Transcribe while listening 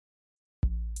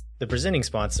The presenting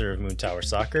sponsor of Moon Tower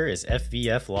Soccer is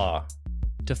FVF Law.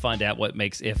 To find out what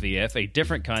makes FVF a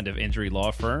different kind of injury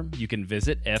law firm, you can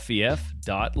visit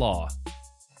fvf.law.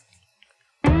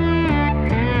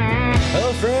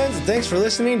 Hello friends, and thanks for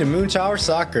listening to Moon Tower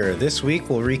Soccer. This week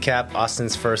we'll recap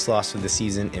Austin's first loss of the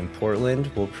season in Portland.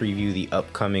 We'll preview the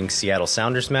upcoming Seattle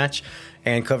Sounders match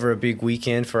and cover a big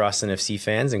weekend for Austin FC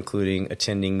fans, including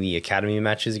attending the academy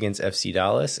matches against FC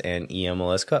Dallas and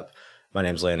eMLS Cup. My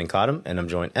name's Landon Cottom, and I'm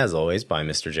joined, as always, by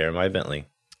Mr. Jeremiah Bentley.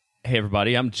 Hey,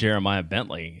 everybody, I'm Jeremiah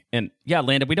Bentley. And yeah,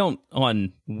 Landon, we don't,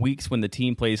 on weeks when the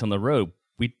team plays on the road,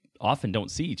 we often don't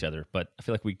see each other, but I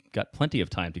feel like we got plenty of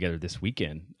time together this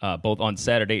weekend, both on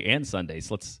Saturday and Sunday.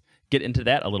 So let's get into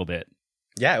that a little bit.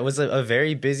 Yeah, it was a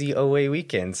very busy away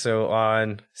weekend. So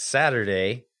on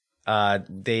Saturday,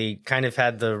 they kind of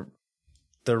had the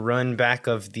run back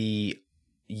of the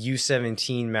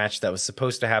U17 match that was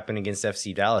supposed to happen against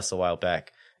FC Dallas a while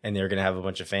back, and they were going to have a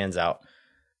bunch of fans out.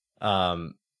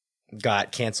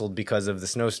 Got canceled because of the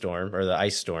snowstorm or the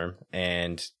ice storm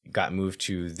and got moved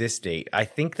to this date. I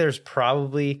think there's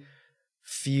probably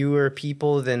fewer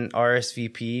people than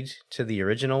RSVP'd to the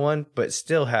original one, but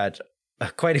still had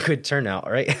quite a good turnout,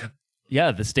 right?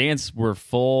 Yeah, the stands were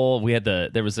full.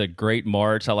 There was a great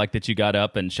march. I like that you got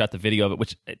up and shot the video of it,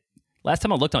 which last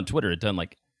time I looked on Twitter, it done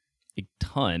like a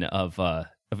ton of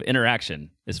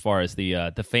interaction as far as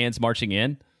the fans marching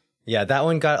in. Yeah, that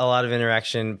one got a lot of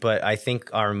interaction, but I think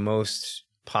our most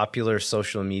popular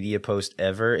social media post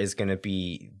ever is going to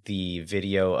be the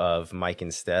video of Mike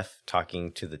and Steph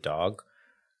talking to the dog.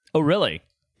 Oh, really?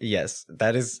 Yes,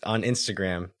 that is on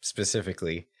Instagram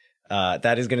specifically.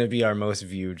 That is going to be our most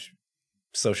viewed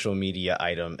social media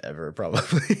item ever,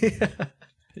 probably.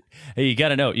 Hey, you got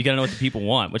to know what the people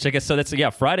want, which I guess, so that's,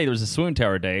 Friday there was a Swoon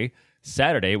Tower day.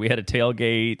 Saturday we had a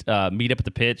tailgate, meet up at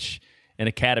the pitch, an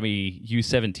Academy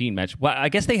U17 match. Well, I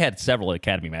guess they had several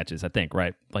Academy matches, I think,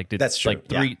 right? Like, that's true.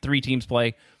 Like three teams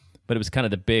play, but it was kind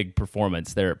of the big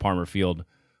performance there at Palmer Field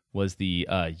was the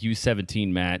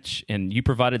U17 match, and you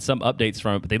provided some updates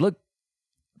from it, but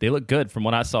they look good from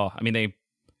what I saw. I mean,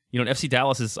 FC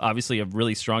Dallas is obviously a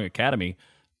really strong academy,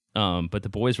 but the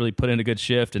boys really put in a good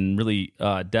shift and really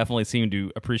definitely seem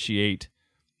to appreciate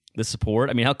the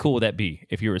support. I mean, how cool would that be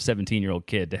if you were a 17-year-old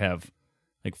kid to have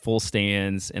like full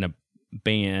stands and a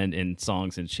band and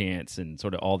songs and chants and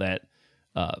sort of all that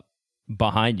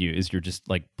behind you as you're just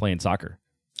like playing soccer?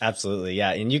 Absolutely,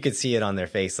 yeah, and you could see it on their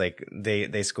face. Like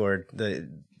they scored the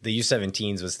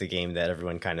U17s was the game that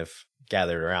everyone kind of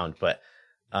gathered around, but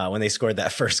when they scored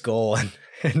that first goal and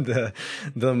the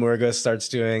Murga starts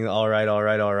doing all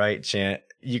right chant,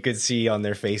 you could see on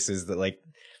their faces that like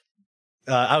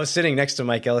I was sitting next to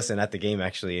Mike Ellison at the game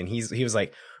actually, and he was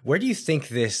like, "Where do you think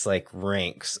this like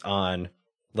ranks on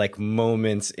like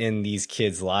moments in these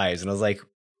kids' lives?" And I was like,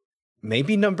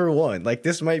 maybe number one. Like,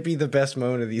 this might be the best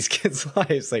moment of these kids'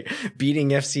 lives, like beating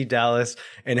FC Dallas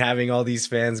and having all these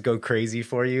fans go crazy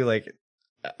for you. Like,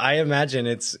 I imagine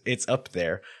it's up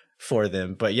there for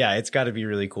them. But yeah, it's got to be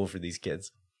really cool for these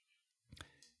kids.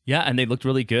 Yeah, and they looked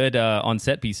really good on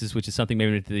set pieces, which is something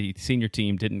maybe the senior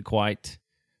team didn't quite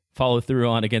follow through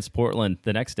on against Portland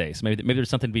the next day. So maybe there's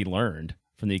something to be learned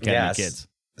from the academy kids.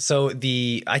 So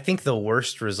I think the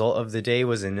worst result of the day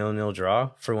was a 0-0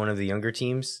 draw for one of the younger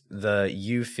teams. The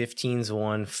U15s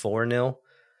won 4-0.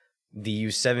 The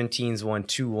U17s won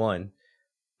 2-1.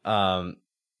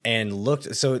 And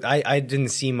looked, so I didn't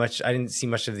see much. I didn't see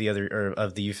much of the other or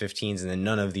of the U15s, and then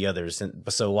none of the others.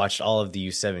 So watched all of the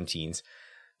U17s,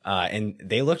 and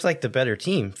they looked like the better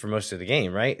team for most of the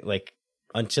game, right? Like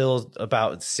until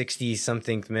about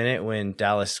 60-something minute when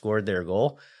Dallas scored their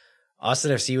goal.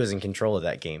 Austin FC was in control of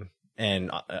that game,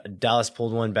 and Dallas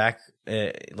pulled one back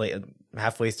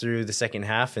halfway through the second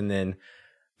half, and then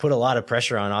put a lot of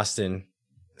pressure on Austin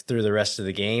through the rest of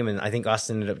the game. And I think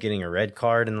Austin ended up getting a red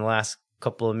card in the last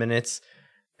couple of minutes,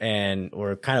 and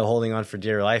were kind of holding on for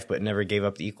dear life, but never gave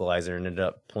up the equalizer and ended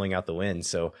up pulling out the win.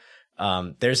 So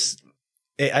I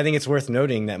think it's worth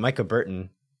noting that Micah Burton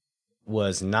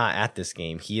was not at this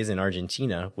game. He is in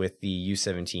Argentina with the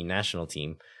U17 national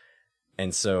team,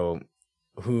 and so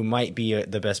who might be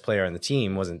the best player on the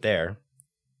team wasn't there.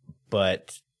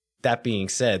 But that being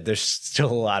said, there's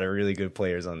still a lot of really good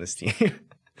players on this team.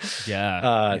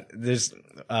 Yeah. There's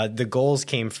the goals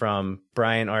came from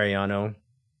Brian Arellano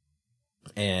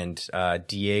and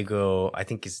Diego, I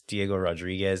think it's Diego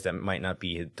Rodriguez. That might not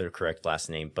be their correct last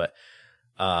name, but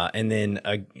and then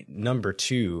number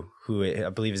 2, who I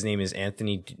believe his name is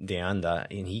Anthony De Anda,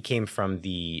 and he came from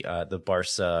the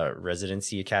Barca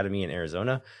Residency Academy in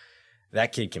Arizona.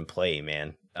 That kid can play,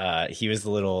 man. he was the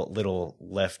little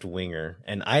left winger,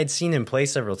 and I had seen him play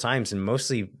several times, and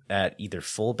mostly at either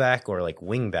fullback or like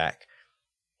wing back,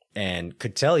 and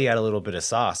could tell he had a little bit of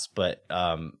sauce, but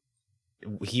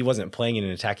he wasn't playing in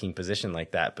an attacking position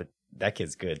like that. But that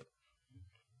kid's good.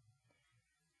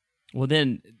 Well,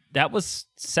 then that was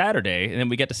Saturday, and then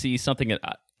we got to see something that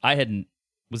I hadn't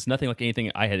was nothing like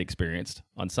anything I had experienced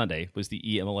on Sunday. Was the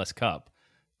eMLS Cup.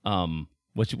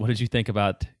 What did you think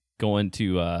about going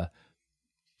to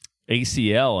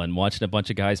ACL and watching a bunch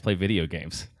of guys play video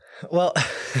games? Well,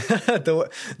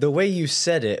 the way you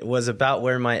said it was about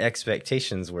where my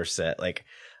expectations were set. Like,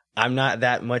 I'm not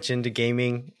that much into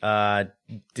gaming.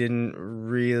 Didn't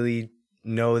really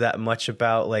know that much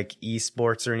about like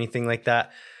esports or anything like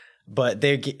that. But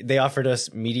they offered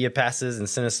us media passes and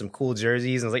sent us some cool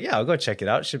jerseys. And I was like, yeah, I'll go check it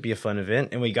out. It should be a fun event.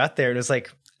 And we got there and it was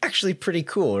like actually pretty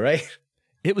cool, right?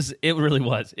 It really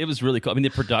was. It was really cool. I mean, the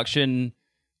production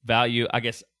value, I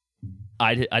guess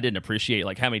I didn't appreciate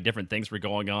like how many different things were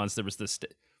going on. So there was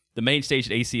the main stage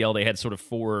at ACL, they had sort of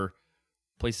 4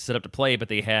 places set up to play, but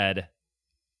they had,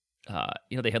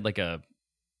 they had like a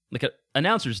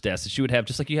announcer's desk that you would have,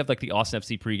 just like you have like the Austin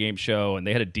FC pregame show, and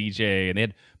they had a DJ, and they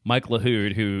had Mike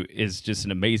LaHood, who is just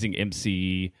an amazing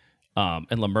MC, and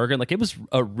Lamurgan. Like, it was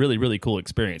a really, really cool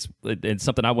experience, and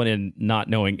something I went in not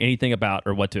knowing anything about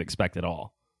or what to expect at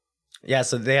all. Yeah,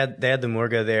 so they had the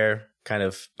Murga there, kind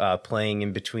of playing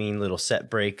in between little set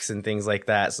breaks and things like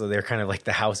that. So they're kind of like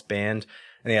the house band,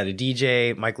 and they had a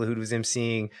DJ. Mike LaHood was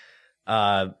emceeing.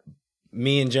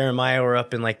 Me and Jeremiah were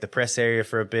up in like the press area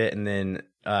for a bit, and then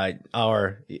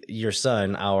your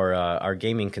son, our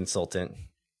gaming consultant,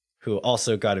 who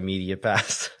also got a media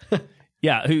pass. He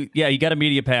got a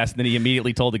media pass, and then he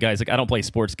immediately told the guys, like, I don't play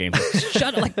sports games. Like,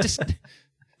 shut up,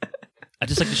 I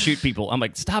just like to shoot people. I'm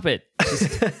like, stop it.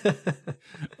 Just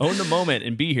own the moment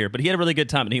and be here. But he had a really good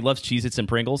time, and he loves Cheez-Its and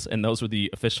Pringles, and those were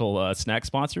the official snack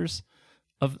sponsors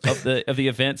of the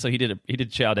event. So he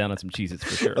did chow down on some Cheez-Its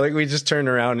for sure. Like, we just turned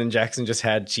around and Jackson just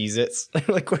had Cheez-Its.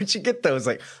 Like, where'd you get those?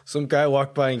 Like, some guy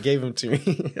walked by and gave them to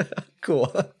me.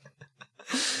 Cool.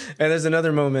 And there's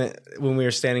another moment when we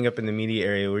were standing up in the media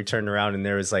area where we turned around and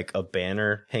there was like a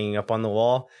banner hanging up on the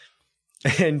wall.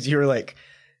 And you were like,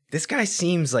 this guy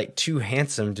seems like too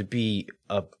handsome to be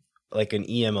like an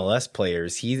eMLS player.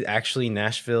 Is he actually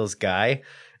Nashville's guy?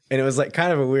 And it was like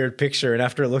kind of a weird picture. And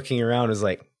after looking around, it was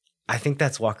like, I think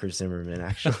that's Walker Zimmerman,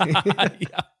 actually.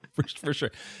 Yeah, for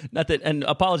sure. Not that, and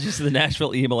apologies to the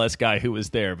Nashville eMLS guy who was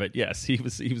there, but yes, it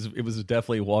was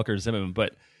definitely Walker Zimmerman.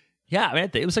 But yeah, man,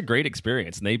 it was a great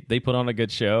experience, and they put on a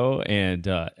good show, and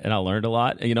I learned a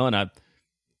lot, and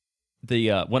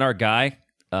when our guy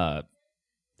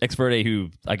Ex Verde, who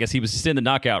I guess he was just in the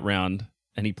knockout round,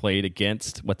 and he played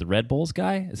against the Red Bulls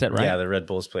guy, is that right? Yeah, the Red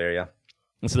Bulls player, yeah.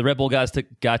 And so the Red Bull guys took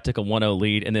a 1-0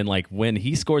 lead, and then like when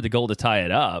he scored the goal to tie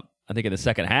it up, I think in the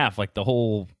second half, like the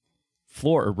whole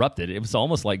floor erupted. It was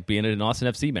almost like being at an Austin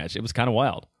FC match. It was kind of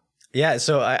wild. Yeah,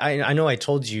 so I know I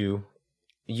told you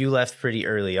left pretty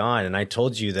early on, and I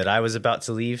told you that I was about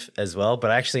to leave as well,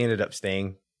 but I actually ended up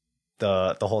staying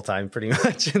the whole time pretty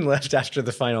much and left after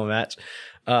the final match.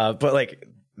 But like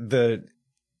the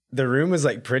room was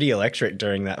like pretty electric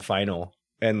during that final,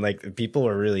 and like people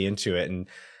were really into it.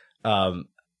 And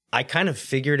I kind of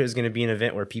figured it was going to be an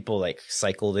event where people like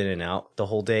cycled in and out the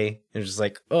whole day and just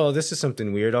like, oh, this is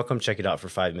something weird. I'll come check it out for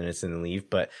 5 minutes and then leave.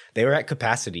 But they were at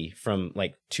capacity from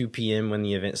like 2 p.m. when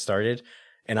the event started.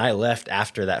 And I left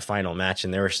after that final match,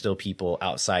 and there were still people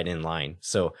outside in line.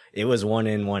 So it was 1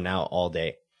 in, 1 out all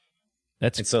day.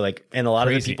 And so like, and a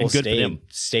lot of the people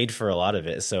stayed for a lot of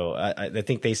it. So I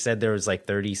think they said there was like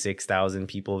 36,000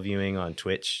 people viewing on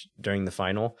Twitch during the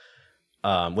final,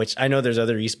 which I know there's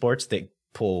other esports that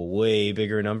pull way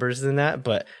bigger numbers than that,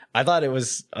 but I thought it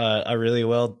was a really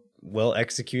well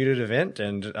executed event,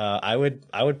 and I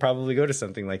would probably go to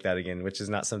something like that again, which is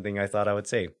not something I thought I would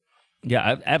say.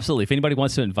 Yeah, absolutely. If anybody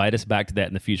wants to invite us back to that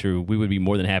in the future, we would be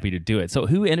more than happy to do it. So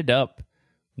who ended up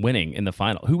winning in the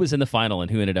final? Who was in the final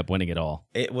and who ended up winning it all?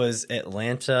 It was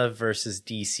Atlanta versus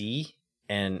DC,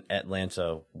 and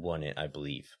Atlanta won it, I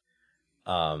believe.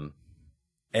 And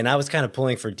I was kind of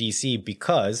pulling for DC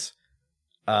because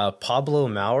Pablo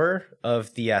Maurer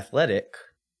of The Athletic,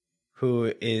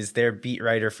 who is their beat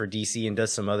writer for DC and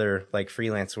does some other like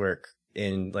freelance work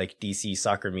in like DC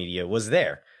soccer media, was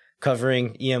there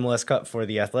covering eMLS Cup for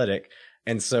The Athletic.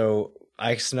 And so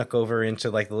I snuck over into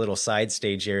like the little side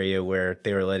stage area where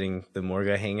they were letting the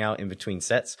Morga hang out in between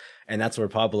sets. And that's where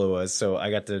Pablo was. So I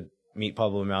got to meet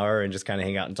Pablo Maurer and just kind of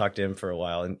hang out and talk to him for a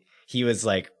while. And he was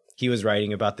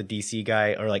writing about the DC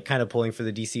guy, or like kind of pulling for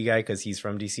the DC guy because he's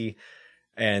from DC.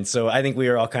 And so I think we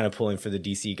were all kind of pulling for the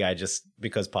DC guy just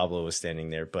because Pablo was standing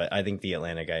there. But I think the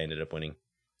Atlanta guy ended up winning.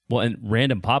 Well, and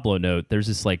random Pablo note, there's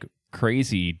this like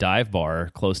crazy dive bar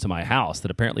close to my house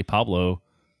that apparently Pablo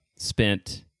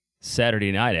spent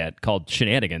Saturday night at called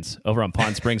Shenanigans over on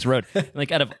Pond Springs Road.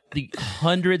 Like out of the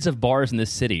hundreds of bars in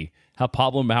this city, how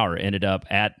Pablo Maurer ended up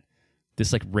at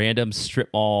this like random strip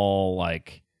mall,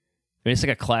 like, I mean, it's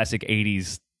like a classic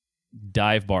 80s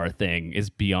dive bar thing is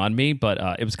beyond me, but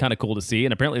it was kind of cool to see.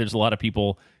 And apparently there's a lot of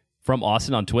people from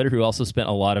Austin on Twitter who also spent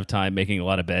a lot of time making a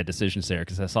lot of bad decisions there,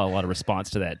 because I saw a lot of response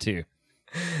to that too.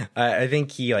 I think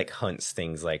he like hunts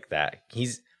things like that.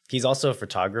 He's also a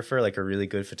photographer, like a really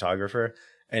good photographer,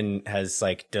 and has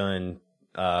like done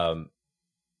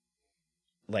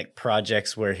like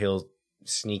projects where he'll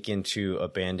sneak into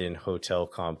abandoned hotel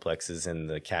complexes in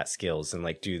the Catskills and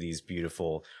like do these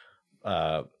beautiful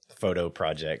photo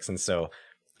projects. And so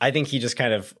I think he just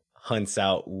kind of hunts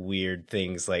out weird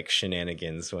things like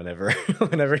shenanigans whenever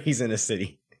he's in a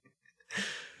city.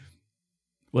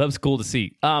 Well, that was cool to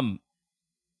see.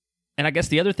 And I guess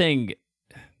the other thing,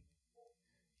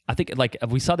 I think like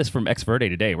we saw this from Ex Verde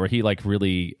today, where he like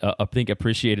really I think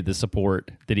appreciated the support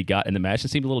that he got in the match,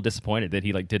 and seemed a little disappointed that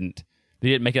he didn't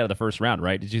make it out of the first round,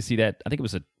 right? Did you see that? I think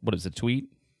it was a tweet?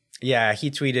 Yeah,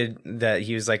 he tweeted that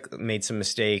he was like made some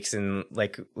mistakes and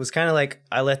like was kind of like,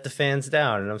 I let the fans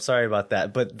down and I'm sorry about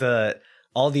that. But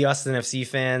all the Austin FC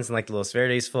fans and like the Los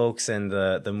Verdes folks and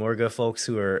the Morga folks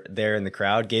who were there in the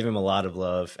crowd gave him a lot of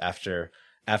love after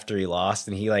he lost,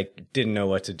 and he like didn't know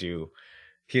what to do.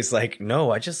 He's like,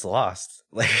 no, I just lost.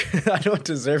 Like, I don't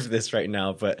deserve this right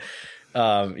now. But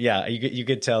yeah, you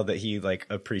could tell that he like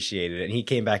appreciated it. And he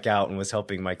came back out and was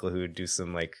helping Michael Hood do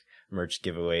some like merch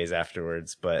giveaways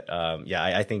afterwards. But yeah,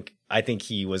 I think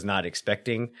he was not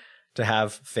expecting to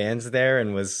have fans there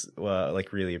and was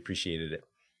like really appreciated it.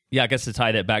 Yeah, I guess to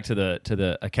tie that back to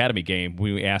the Academy game,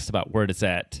 we asked about where it's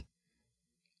at.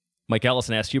 Mike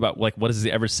Ellison asked you about like, what does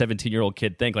the ever 17-year-old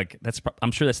kid think? Like,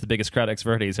 I'm sure that's the biggest crowd Ex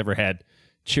Verde has ever had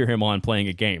cheer him on playing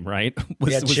a game, right?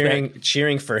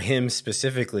 Cheering for him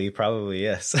specifically, probably,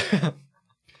 yes.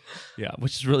 Yeah,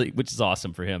 which is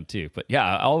awesome for him too. But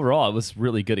yeah, overall it was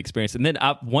really good experience. And then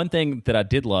one thing that I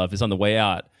did love is on the way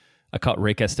out, I caught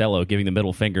Ray Costello giving the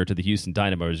middle finger to the Houston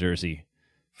Dynamo jersey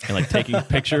and like taking a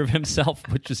picture of himself,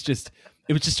 which was just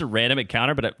a random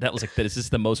encounter. But that was like, this is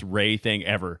the most Ray thing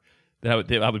ever.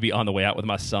 That I would be on the way out with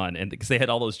my son, and because they had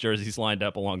all those jerseys lined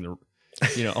up along the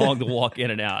walk in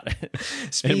and out.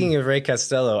 Speaking of Ray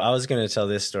Costello, I was going to tell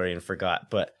this story and forgot,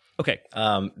 but okay.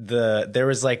 There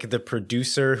was like the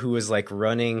producer who was like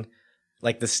running,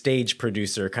 like the stage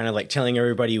producer, kind of like telling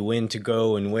everybody when to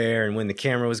go and where, and when the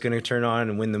camera was going to turn on,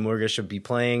 and when the Morga should be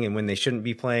playing and when they shouldn't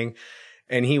be playing.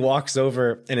 And he walks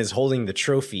over and is holding the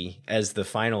trophy as the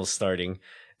finals starting.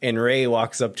 And Ray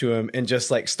walks up to him and just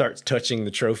like starts touching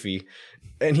the trophy.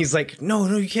 And he's like, no,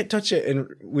 you can't touch it. And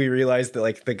we realized that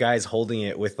like the guy's holding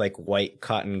it with like white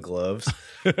cotton gloves.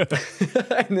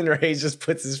 And then Ray just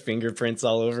puts his fingerprints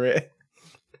all over it.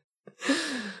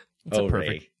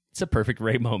 It's a perfect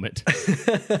Ray moment.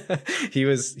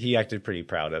 He acted pretty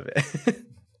proud of it.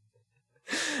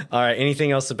 All right.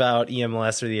 Anything else about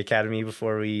eMLS or the Academy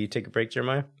before we take a break,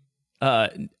 Jeremiah?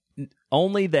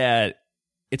 Only that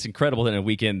it's incredible that in a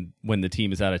weekend when the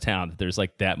team is out of town, that there's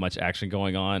like that much action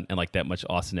going on and like that much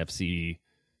Austin FC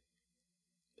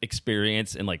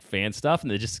experience and like fan stuff.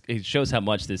 And it shows how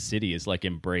much this city has like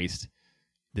embraced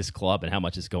this club and how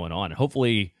much is going on. And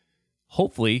hopefully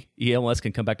eMLS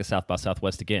can come back to South by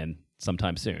Southwest again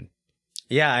sometime soon.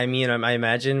 Yeah, I mean, I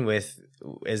imagine with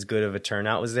as good of a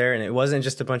turnout was there, and it wasn't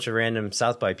just a bunch of random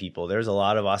South by people. There's a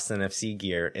lot of Austin FC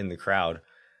gear in the crowd.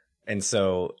 And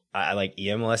so I like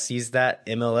eMLS sees that,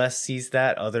 MLS sees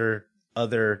that,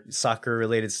 other soccer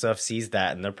related stuff sees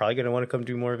that, and they're probably going to want to come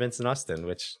do more events in Austin,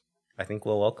 which I think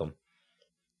we'll welcome.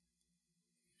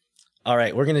 All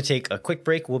right, we're going to take a quick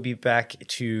break. We'll be back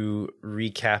to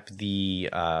recap the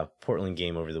Portland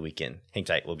game over the weekend. Hang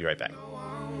tight. We'll be right back.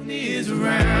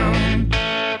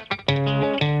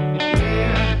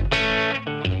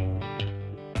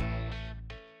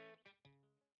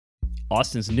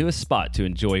 Austin's newest spot to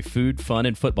enjoy food, fun,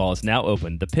 and football is now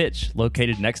open. The Pitch,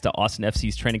 located next to Austin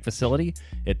FC's training facility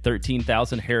at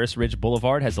 13,000 Harris Ridge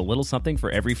Boulevard, has a little something for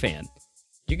every fan.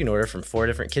 You can order from 4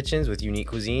 different kitchens with unique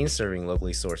cuisines serving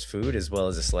locally sourced food, as well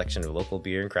as a selection of local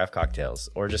beer and craft cocktails.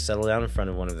 Or just settle down in front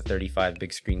of one of the 35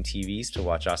 big screen TVs to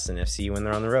watch Austin FC when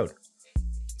they're on the road.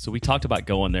 So we talked about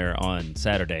going there on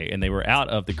Saturday, and they were out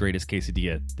of the greatest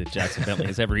quesadilla that Jackson Bentley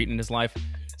has ever eaten in his life.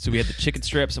 So we had the chicken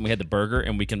strips and we had the burger,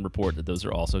 and we can report that those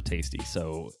are also tasty.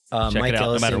 So check Mike it out,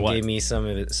 Ellison no matter what. gave me some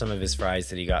of his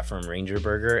fries that he got from Ranger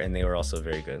Burger, and they were also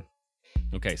very good.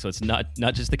 Okay, so it's not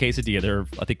just the quesadilla. There are,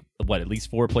 I think, at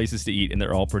least 4 places to eat, and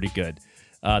they're all pretty good.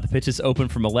 The pitch is open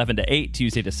from 11 to 8,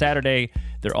 Tuesday to Saturday.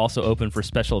 They're also open for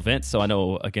special events. So I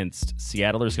know against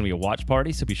Seattle, there's going to be a watch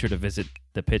party. So be sure to visit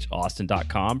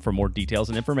thepitchaustin.com for more details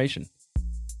and information.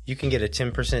 You can get a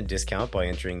 10% discount by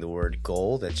entering the word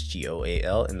GOAL, that's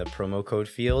GOAL, in the promo code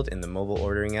field in the mobile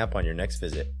ordering app on your next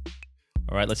visit.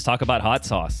 All right, let's talk about hot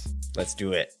sauce. Let's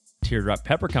do it. Teardrop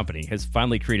Pepper Company has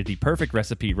finally created the perfect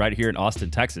recipe right here in Austin,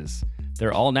 Texas.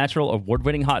 Their all-natural,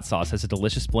 award-winning hot sauce has a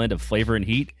delicious blend of flavor and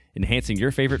heat, enhancing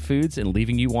your favorite foods and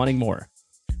leaving you wanting more.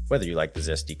 Whether you like the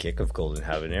zesty kick of golden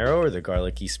habanero or the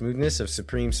garlicky smoothness of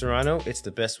supreme serrano, it's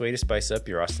the best way to spice up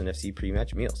your Austin FC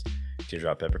pre-match meals.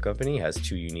 Teardrop Pepper Company has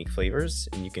 2 unique flavors,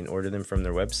 and you can order them from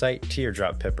their website,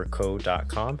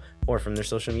 teardroppepperco.com, or from their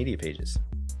social media pages.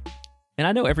 And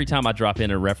I know every time I drop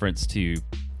in a reference to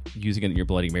using it in your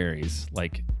Bloody Marys,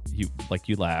 like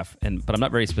you laugh, but I'm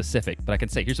not very specific. But I can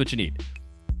say, here's what you need: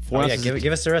 4 ounces.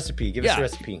 Give us the recipe. Give us the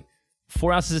recipe.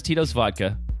 4 ounces of Tito's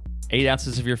vodka, 8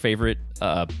 ounces of your favorite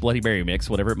Bloody Mary mix,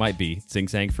 whatever it might be. Zing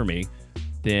Zang for me.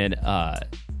 Then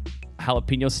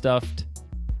jalapeno stuffed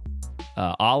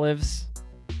olives,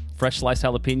 fresh sliced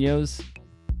jalapenos,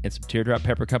 and some Teardrop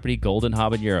Pepper Company Golden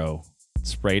Habanero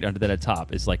sprayed under that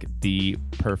top is like the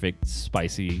perfect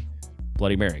spicy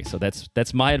Bloody Mary. So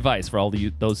that's my advice for all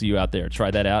those of you out there.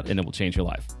 Try that out, and it will change your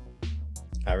life.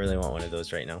 I really want one of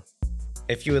those right now.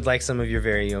 If you would like some of your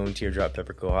very own Teardrop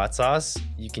Pepperco hot sauce,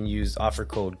 you can use offer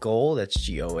code GOAL, that's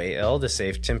GOAL, to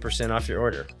save 10% off your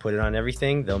order. Put it on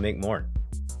everything, they'll make more.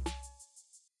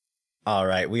 All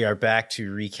right, we are back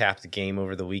to recap the game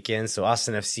over the weekend. So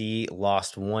Austin FC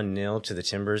lost 1-0 to the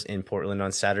Timbers in Portland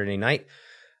on Saturday night.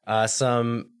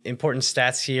 Some important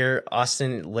stats here.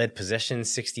 Austin led possession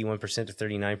 61% to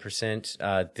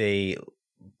 39%. They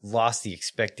lost the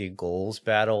expected goals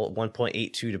battle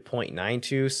 1.82 to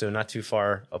 0.92, so not too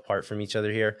far apart from each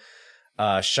other here.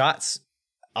 Shots,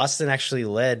 Austin actually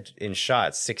led in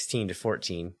shots 16 to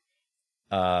 14.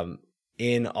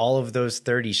 In all of those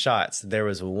 30 shots, there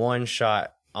was one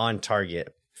shot on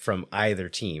target from either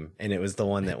team, and it was the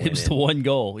one that went in. It was the one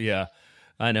goal, yeah.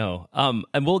 I know.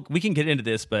 And we can get into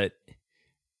this, but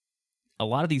a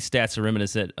lot of these stats are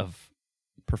reminiscent of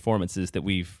performances that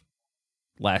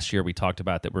last year we talked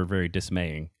about that were very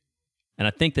dismaying. And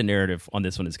I think the narrative on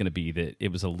this one is going to be that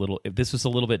this was a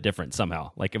little bit different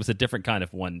somehow. Like it was a different kind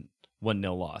of 1-0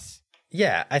 loss.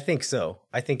 Yeah, I think so.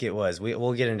 I think it was.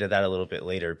 We'll get into that a little bit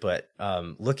later. But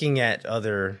looking at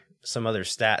some other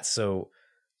stats, so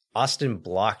Austin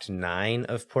blocked 9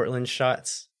 of Portland's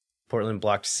shots. Portland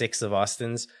blocked 6 of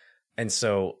Austin's. And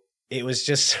so it was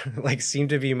just seemed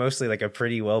to be mostly like a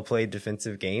pretty well played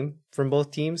defensive game from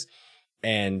both teams.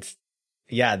 And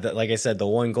yeah, like I said, the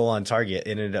one goal on target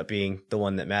ended up being the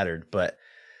one that mattered. But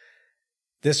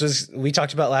we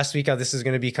talked about last week how this is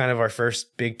going to be kind of our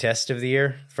first big test of the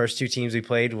year. First 2 teams we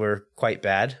played were quite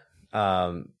bad.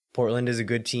 Portland is a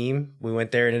good team. We went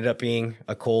there, ended up being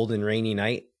a cold and rainy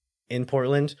night in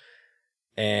Portland.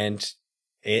 And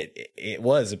it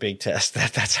was a big test.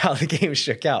 That's how the game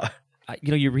shook out.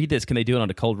 You read this, can they do it on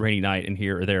a cold, rainy night in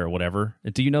here or there or whatever?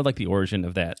 Do you know the origin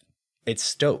of that? It's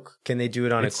Stoke. Can they do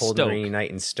it on a cold and rainy night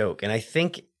in Stoke? And I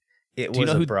think it was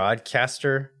a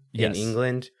broadcaster in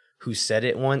England who said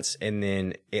it once, and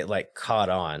then it caught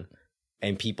on,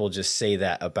 and people just say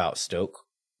that about Stoke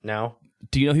now.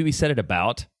 Do you know who he said it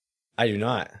about? I do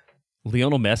not.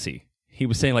 Lionel Messi. He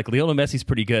was saying Lionel Messi's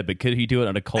pretty good, but could he do it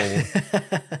on a cold,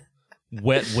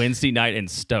 wet Wednesday night in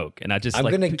Stoke? And I'm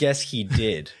going to guess he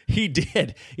did. He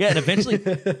did. Yeah, and eventually,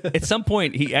 at some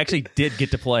point, he actually did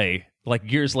get to play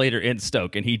years later in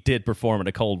Stoke, and he did perform on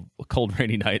a cold,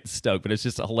 rainy night in Stoke. But it's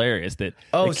just hilarious that.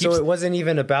 So it wasn't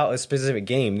even about a specific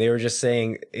game. They were just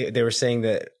saying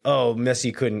that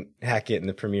Messi couldn't hack it in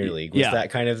the Premier League. Was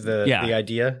that kind of the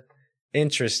idea?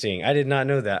 Interesting. I did not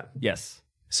know that. Yes.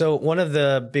 So one of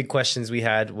the big questions we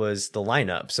had was the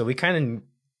lineup. So we kind of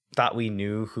thought we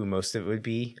knew who most of it would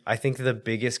be. I think the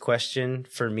biggest question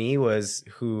for me was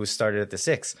who started at the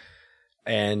 6.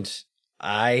 And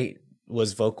I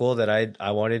was vocal that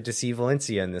I wanted to see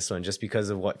Valencia in this one just because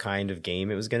of what kind of game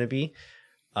it was going to be.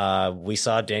 We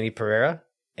saw Danny Pereira,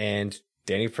 and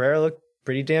Danny Pereira looked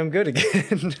pretty damn good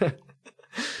again.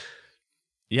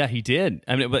 Yeah, he did.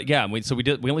 I mean, but yeah, we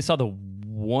only saw the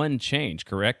one change,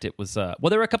 correct? It was there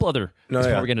were a couple other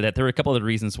before we get into that. There were a couple other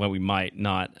reasons why we might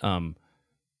not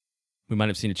we might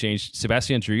have seen a change.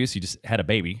 Sebastian Drius, he just had a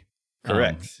baby.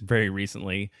 Correct. Very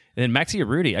recently. And then Maxi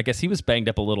Arruti, I guess he was banged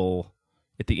up a little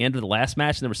at the end of the last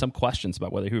match, and there were some questions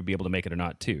about whether he would be able to make it or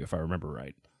not, too, if I remember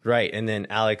right. Right, and then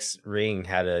Alex Ring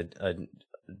had a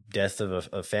death of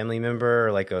a family member,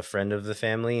 or like a friend of the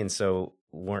family, and so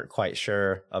weren't quite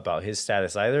sure about his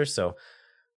status either. So,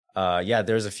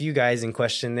 there's a few guys in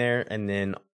question there, and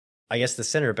then I guess the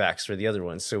center backs were the other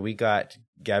ones. So we got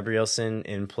Gabrielson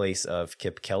in place of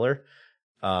Kip Keller,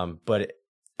 but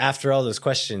after all those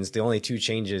questions, the only two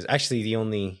changes, actually the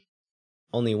only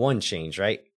one change,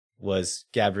 right, was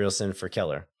Gabrielson for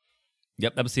Keller.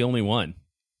 Yep, that was the only one.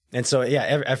 And so,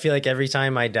 I feel like every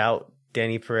time I doubt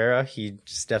Danny Pereira, he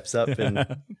steps up and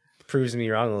proves me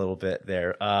wrong a little bit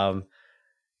there.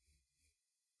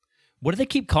 What do they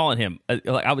keep calling him?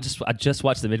 I just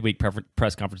watched the midweek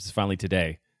press conferences finally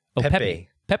today. Oh, Pepe.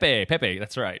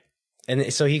 That's right.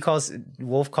 And so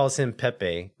Wolf calls him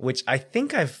Pepe, which I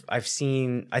think I've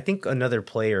seen. I think another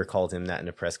player called him that in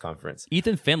a press conference.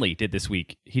 Ethan Finley did this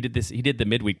week. He did the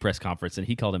midweek press conference, and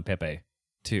he called him Pepe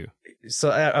too. So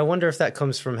I wonder if that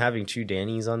comes from having two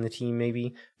Dannys on the team,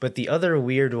 maybe. But the other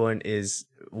weird one is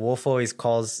Wolf always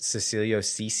calls Cecilio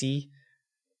Cece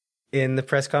in the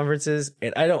press conferences,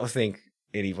 and I don't think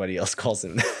anybody else calls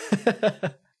him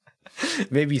that.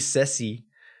 Maybe Ceci,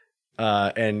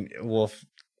 and Wolf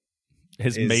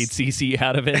has made CC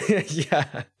out of it.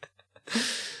 Yeah.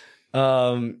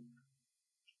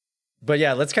 But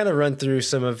yeah, let's kind of run through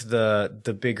some of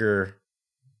the bigger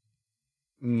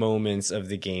moments of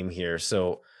the game here.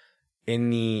 So in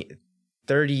the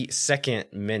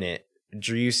 32nd minute,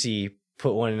 Driussi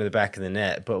put one into the back of the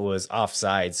net, but was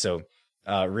offside. So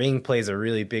Ring plays a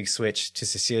really big switch to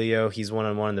Cecilio. He's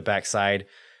one-on-one on the backside.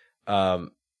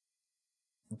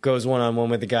 Goes one-on-one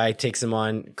with the guy, takes him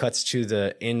on, cuts to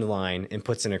the end line, and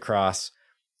puts in a cross.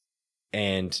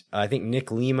 And I think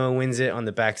Nick Lima wins it on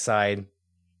the backside,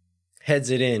 heads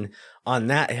it in. On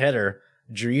that header,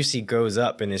 Driussi goes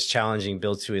up and is challenging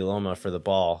Bill Tuiloma for the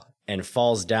ball and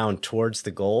falls down towards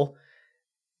the goal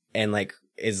and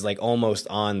is almost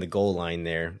on the goal line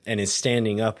there and is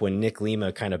standing up when Nick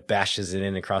Lima kind of bashes it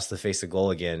in across the face of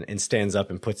goal again and stands up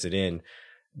and puts it in,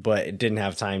 but it didn't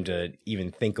have time to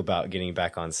even think about getting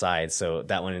back on side. So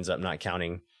that one ends up not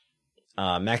counting.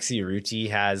 Maxi Urruti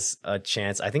has a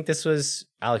chance. I think this was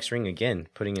Alex Ring again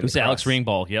putting in it was the Alex Ring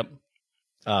ball. Yep.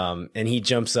 And he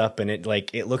jumps up and it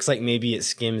looks like maybe it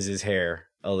skims his hair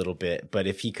a little bit, but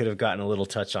if he could have gotten a little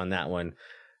touch on that one,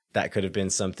 that could have been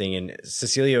something. And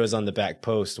Cecilio is on the back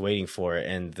post waiting for it,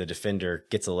 and the defender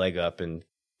gets a leg up and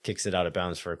kicks it out of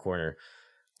bounds for a corner.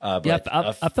 But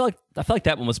I feel like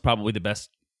that one was probably the best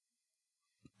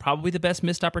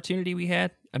missed opportunity we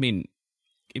had. I mean,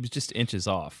 it was just inches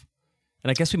off.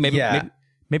 And I guess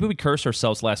maybe we cursed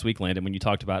ourselves last week, Landon, when you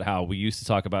talked about how we used to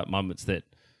talk about moments that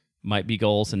might be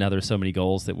goals, and now there's so many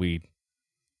goals that we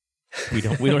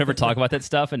don't ever talk about that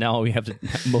stuff, and now all we have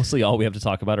to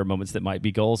talk about are moments that might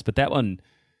be goals. But that one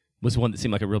was one that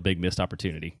seemed like a real big missed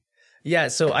opportunity. Yeah,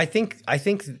 so I think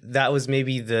that was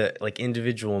maybe the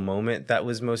individual moment that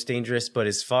was most dangerous, but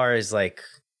as far as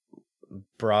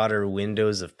broader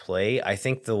windows of play, I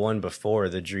think the one before,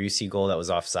 the Driussi goal that was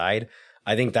offside,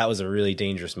 I think that was a really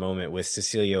dangerous moment with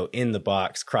Cecilio in the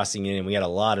box crossing in, and we had a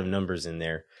lot of numbers in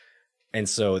there. And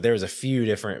so there was a few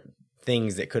different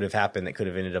things that could have happened that could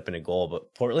have ended up in a goal,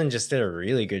 but Portland just did a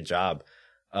really good job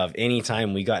of any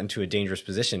time we got into a dangerous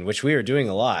position, which we were doing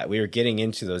a lot. We were getting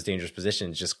into those dangerous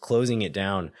positions, just closing it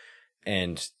down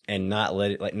and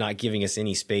not giving us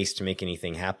any space to make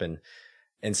anything happen.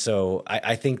 And so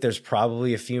I think there's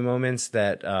probably a few moments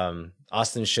that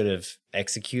Austin should have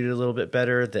executed a little bit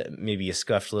better, that maybe a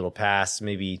scuffed little pass,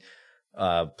 maybe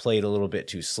played a little bit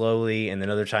too slowly. And then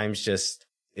other times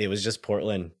it was just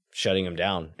Portland shutting them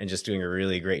down and just doing a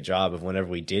really great job of, whenever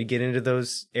we did get into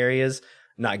those areas,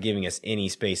 not giving us any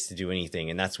space to do anything.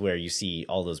 And that's where you see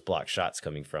all those blocked shots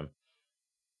coming from.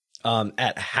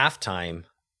 At halftime,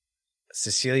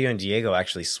 Cecilio and Diego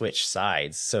actually switched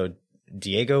sides. So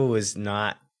Diego was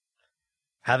not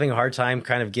having a hard time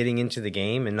kind of getting into the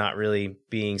game and not really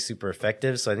being super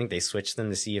effective. So I think they switched them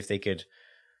to see if they could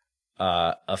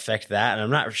affect that. And I'm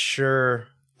not sure,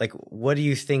 what do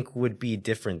you think would be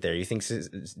different there? You think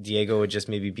Diego would just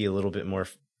maybe be a little bit more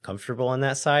comfortable on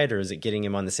that side, or is it getting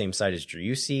him on the same side as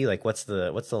Driussi? What's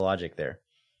the logic there?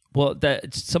 Well,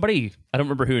 that somebody, I don't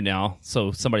remember who now,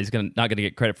 so somebody's not going to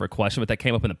get credit for a question, but that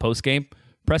came up in the post-game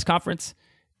press conference,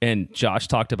 and Josh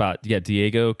talked about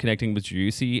Diego connecting with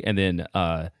Driussi, and then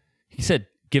he said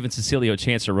giving Cecilio a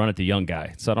chance to run at the young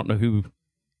guy. So I don't know who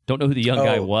the young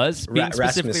guy was being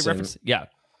specifically referenced. Yeah.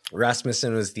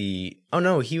 Rasmussen was the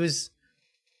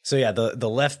the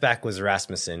left back was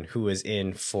Rasmussen, who was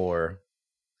in for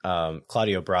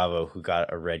Claudio Bravo, who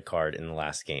got a red card in the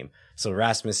last game. So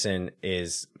Rasmussen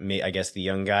is, I guess, the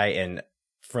young guy. And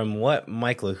from what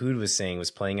Mike LaHood was saying,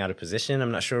 was playing out of position.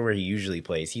 I'm not sure where he usually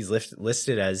plays. He's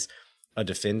listed as a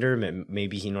defender.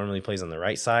 Maybe he normally plays on the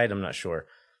right side. I'm not sure.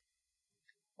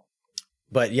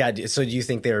 But yeah, so do you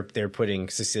think they're putting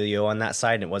Cecilio on that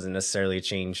side? And it wasn't necessarily a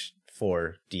change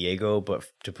for Diego, but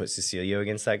to put Cecilio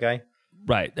against that guy?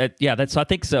 Right. I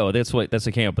think so. That's what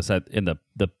came up in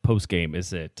the post game, is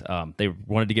that they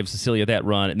wanted to give Cecilia that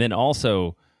run, and then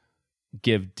also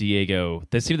give Diego.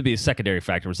 That seemed to be a secondary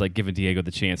factor. Was like giving Diego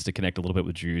the chance to connect a little bit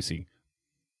with Driussi.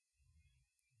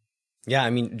 Yeah,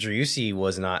 I mean, Driussi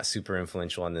was not super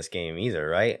influential in this game either,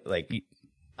 right? Like,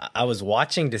 I was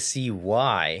watching to see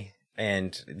why,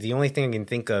 and the only thing I can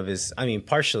think of is, I mean,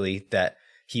 partially that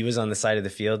he was on the side of the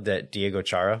field that Diego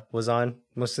Chara was on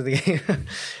most of the game.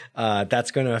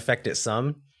 That's going to affect it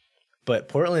some. But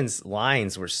Portland's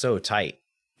lines were so tight.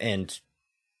 And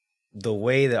the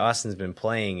way that Austin's been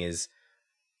playing is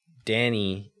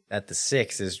Danny at the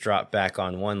 6 is dropped back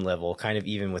on one level, kind of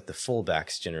even with the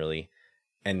fullbacks generally.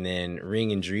 And then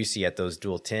Ring and Driussi at those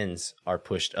dual 10s are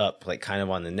pushed up, like kind of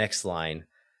on the next line.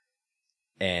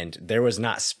 And there was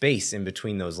not space in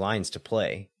between those lines to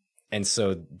play. And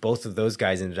so both of those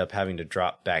guys ended up having to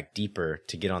drop back deeper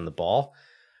to get on the ball.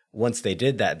 Once they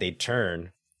did that, they'd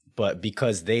turn. But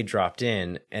because they dropped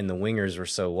in and the wingers were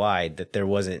so wide that there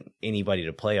wasn't anybody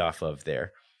to play off of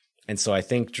there. And so I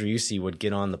think Driussi would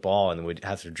get on the ball and would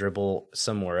have to dribble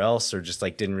somewhere else, or just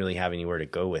like didn't really have anywhere to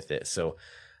go with it. So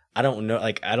I don't know.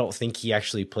 Like, I don't think he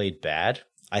actually played bad.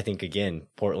 I think, again,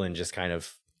 Portland just kind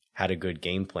of had a good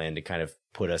game plan to kind of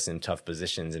put us in tough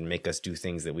positions and make us do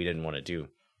things that we didn't want to do.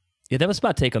 Yeah, that was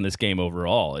my take on this game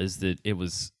overall, is that it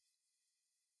was,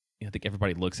 I think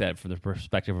everybody looks at it from the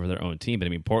perspective of their own team. But I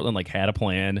mean, Portland like had a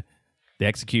plan. They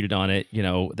executed on it. You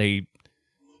know, there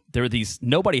were these,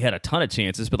 nobody had a ton of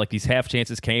chances, but like these half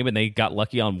chances came and they got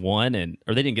lucky on one,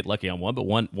 or they didn't get lucky on one, but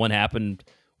one happened,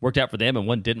 worked out for them, and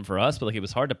one didn't for us. But like, it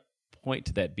was hard to point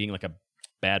to that being like a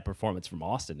bad performance from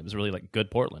Austin. It was really like good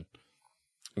Portland.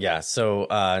 Yeah. So,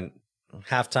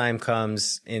 halftime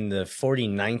comes in the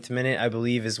 49th minute, I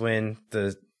believe, is when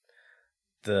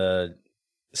the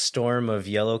storm of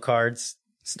yellow cards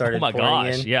started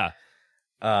pouring in. Yeah.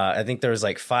 I think there was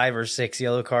like 5 or 6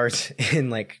 yellow cards in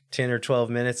like 10 or 12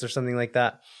 minutes or something like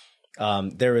that.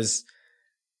 There was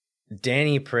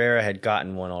Danny Pereira had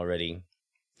gotten one already,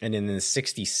 and in the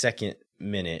 62nd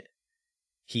minute,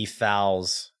 he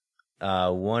fouls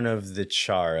one of the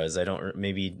Charas.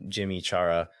 Maybe Jimmy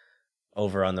Chara,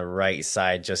 over on the right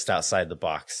side, just outside the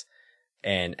box.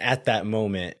 And at that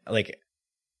moment, like,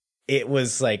 it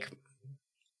was like,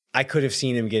 I could have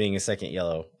seen him getting a second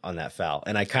yellow on that foul.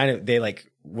 And they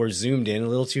like were zoomed in a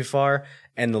little too far.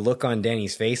 And the look on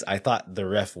Danny's face, I thought the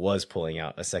ref was pulling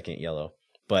out a second yellow,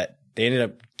 but they ended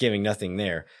up giving nothing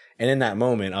there. And in that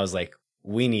moment, I was like,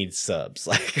 we need subs.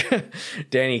 Like,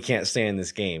 Danny can't stay in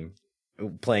this game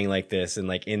playing like this, and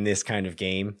like in this kind of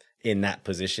game, in that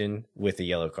position with a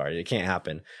yellow card. It can't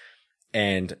happen.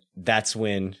 And that's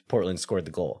when Portland scored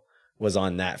the goal, was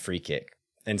on that free kick.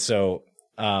 And so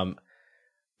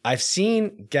I've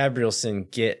seen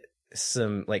Gabrielson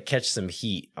catch some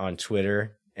heat on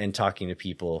Twitter and talking to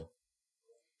people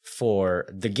for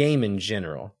the game in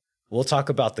general. We'll talk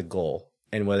about the goal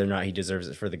and whether or not he deserves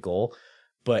it for the goal,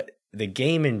 but the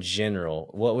game in general,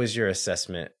 what was your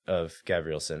assessment of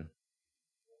Gabrielson?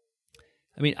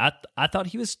 I mean, I thought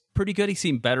he was pretty good. He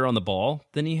seemed better on the ball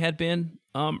than he had been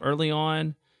early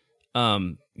on.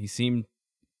 He seemed,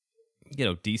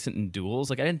 decent in duels.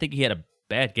 Like, I didn't think he had a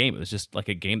bad game. It was just like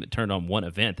a game that turned on one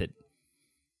event that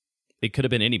it could have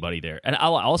been anybody there. And I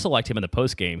also liked him in the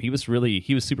post game. He was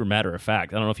super matter of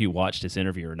fact. I don't know if you watched his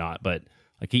interview or not, but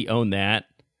like, he owned that.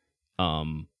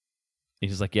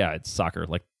 He's just like, yeah, it's soccer.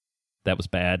 Like, that was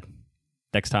bad.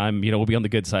 Next time, we'll be on the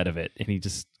good side of it. And he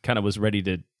just kind of was ready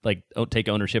to like take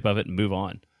ownership of it and move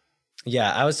on.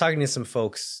 Yeah, I was talking to some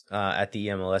folks at the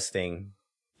eMLS thing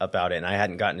about it, and I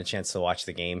hadn't gotten a chance to watch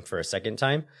the game for a second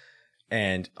time.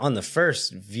 And on the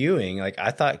first viewing, like,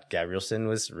 I thought Gabrielson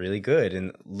was really good.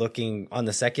 And looking on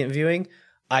the second viewing,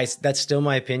 that's still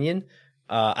my opinion.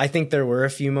 I think there were a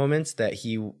few moments that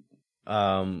he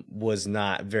was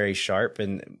not very sharp,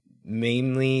 and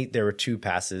mainly there were 2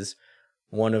 passes,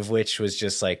 one of which was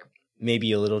just like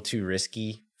maybe a little too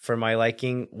risky for my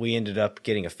liking. We ended up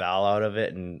getting a foul out of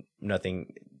it, and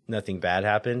nothing bad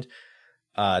happened.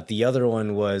 The other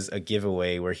one was a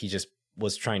giveaway where he just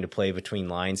was trying to play between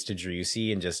lines to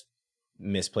Driussi and just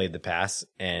misplayed the pass,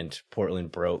 and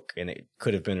Portland broke, and it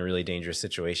could have been a really dangerous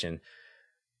situation.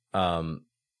 But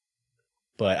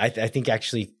I think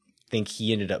actually think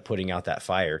he ended up putting out that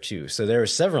fire too. So there were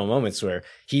several moments where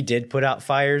he did put out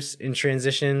fires in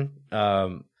transition.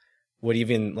 Would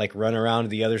even like run around to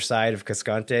the other side of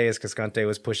Cascante as Cascante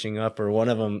was pushing up, or one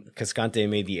of them, Cascante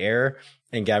made the error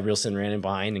and Gabrielson ran in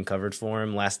behind and covered for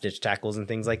him, last ditch tackles and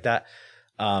things like that.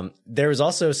 There was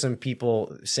also some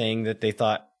people saying that they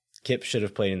thought Kip should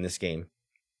have played in this game.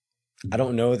 I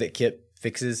don't know that Kip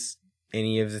fixes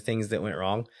any of the things that went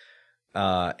wrong.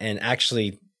 And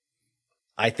actually,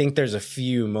 I think there's a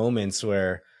few moments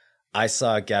where I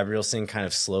saw Gabrielson kind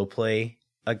of slow play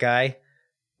a guy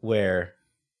where,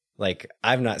 like,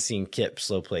 I've not seen Kip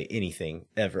slow play anything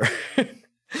ever.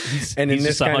 He's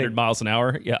just 100 miles an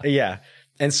hour. Yeah. Yeah.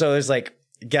 And so there's like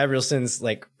Gabrielson's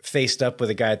like faced up with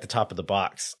a guy at the top of the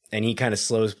box, and he kind of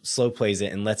slow plays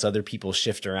it and lets other people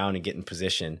shift around and get in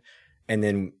position. And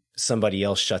then somebody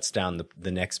else shuts down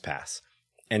the next pass.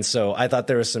 And so I thought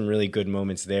there was some really good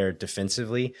moments there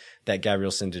defensively that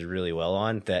Gabrielson did really well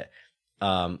on, that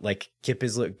like Kip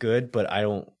has looked good, but I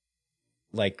don't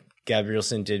like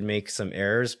Gabrielson did make some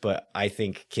errors, but I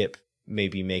think Kip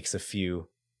maybe makes a few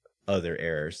other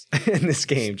errors in this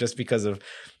game just because of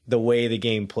the way the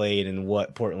game played and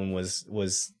what Portland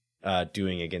was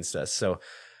doing against us. So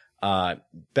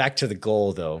back to the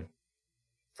goal though.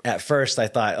 At first I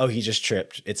thought, oh, he just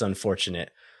tripped. It's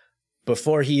unfortunate.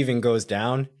 Before he even goes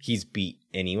down, he's beat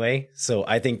anyway. So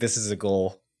I think this is a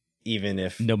goal, even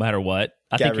if no matter what.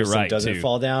 I think you're right. Doesn't too.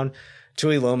 fall down.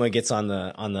 Tuiloma gets on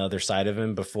the other side of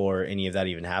him before any of that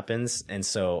even happens, and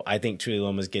so I think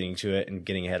Tuiloma's getting to it and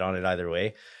getting ahead on it either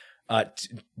way.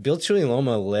 Bill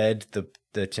Tuiloma led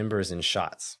the Timbers in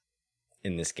shots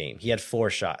in this game. He had 4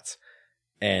 shots,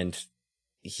 and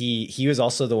he was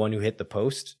also the one who hit the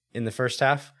post in the first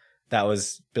half. That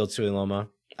was Bill Tuiloma.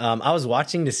 I was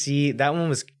watching to see that one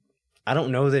was. I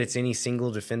don't know that it's any single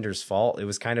defender's fault. It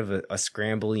was kind of a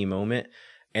scrambly moment,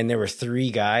 and there were 3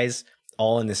 guys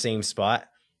all in the same spot,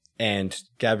 and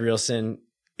Gabrielson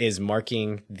is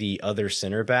marking the other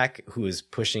center back who is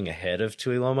pushing ahead of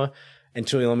Tuiloma, and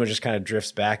Tuiloma just kind of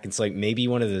drifts back. It's like maybe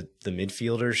one of the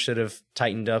midfielders should have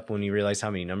tightened up when he realized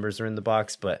how many numbers are in the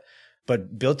box, but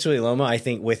Bill Tuiloma, I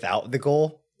think without the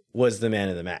goal, was the man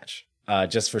of the match.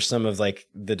 Just for some of like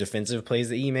the defensive plays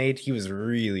that he made, he was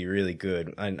really, really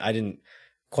good. And I didn't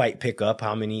quite pick up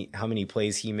how many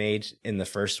plays he made in the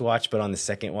first watch, but on the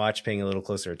second watch, paying a little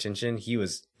closer attention, he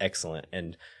was excellent.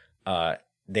 And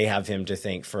they have him to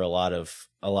thank for a lot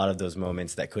of those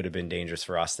moments that could have been dangerous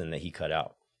for Austin that he cut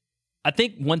out. I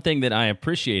think one thing that I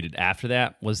appreciated after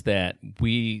that was that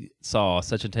we saw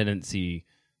such a tendency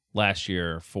last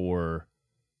year for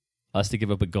us to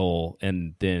give up a goal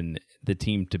and then the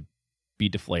team to be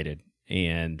deflated,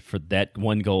 and for that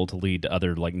one goal to lead to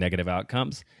other like negative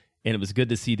outcomes. And it was good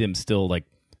to see them still like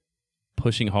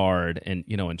pushing hard and,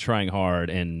 and trying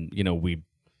hard. And,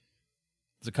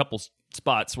 there's a couple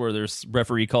spots where there's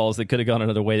referee calls that could have gone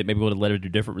another way that maybe would have led to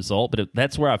a different result. But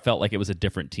that's where I felt like it was a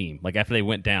different team. Like after they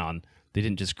went down, they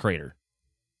didn't just crater.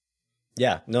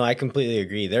 Yeah, no, I completely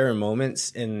agree. There are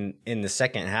moments in the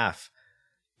second half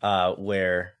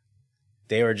where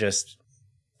they were just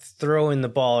throwing the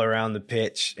ball around the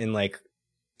pitch and like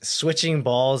switching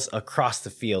balls across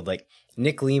the field. Like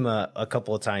Nick Lima a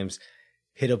couple of times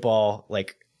hit a ball,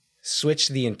 like switched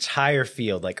the entire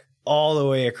field, like all the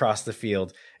way across the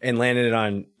field, and landed it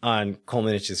on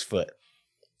Kolmanich's foot.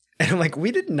 And I'm like,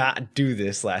 we did not do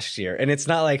this last year. And it's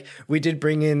not like we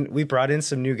brought in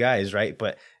some new guys, right?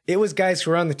 But it was guys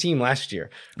who were on the team last year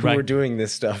who were doing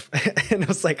this stuff. And I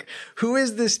was like, who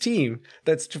is this team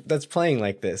that's playing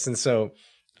like this? And so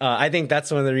I think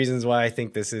that's one of the reasons why I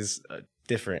think this is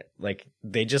different. Like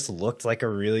they just looked like a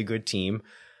really good team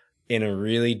in a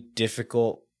really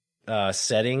difficult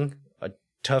setting, a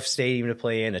tough stadium to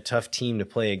play in, a tough team to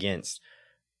play against,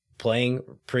 playing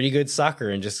pretty good soccer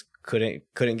and just couldn't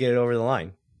get it over the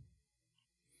line.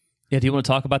 Yeah. Do you want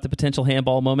to talk about the potential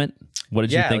handball moment? What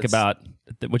did you think about?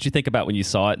 What you think about when you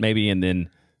saw it, maybe, and then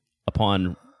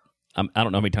upon? I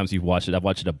don't know how many times you've watched it. I've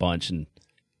watched it a bunch, and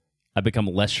I've become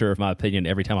less sure of my opinion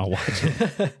every time I watch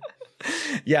it.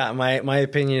 Yeah, my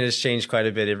opinion has changed quite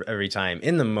a bit every time.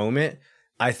 In the moment,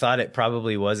 I thought it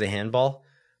probably was a handball,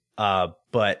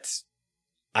 but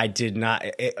I did not.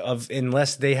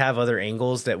 Unless they have other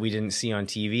angles that we didn't see on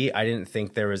TV, I didn't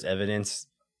think there was evidence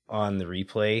on the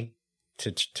replay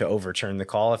to overturn the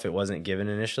call if it wasn't given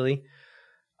initially.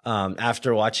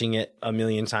 After watching it a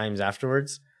million times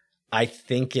afterwards, I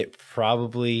think it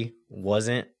probably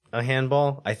wasn't a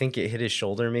handball. I think it hit his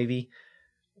shoulder maybe.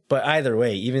 But either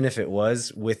way, even if it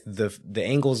was, with the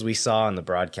angles we saw on the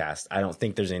broadcast, I don't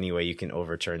think there's any way you can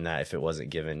overturn that if it wasn't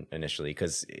given initially,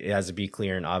 because it has to be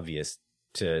clear and obvious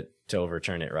to to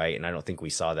overturn it, right? And I don't think we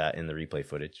saw that in the replay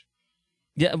footage.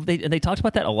 Yeah, they talked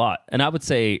about that a lot. And I would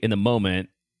say in the moment,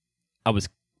 I was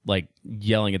like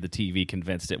yelling at the TV,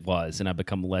 convinced it was, and I've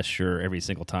become less sure every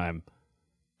single time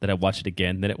that I watch it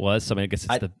again than it was. So I mean, I guess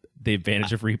it's the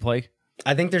advantage of replay.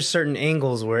 I think there's certain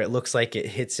angles where it looks like it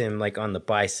hits him like on the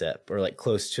bicep or like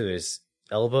close to his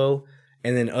elbow,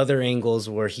 and then other angles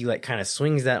where he like kind of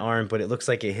swings that arm, but it looks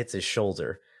like it hits his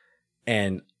shoulder.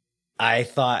 And I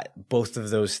thought both of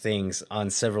those things on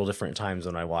several different times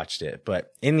when I watched it,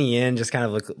 but in the end, just kind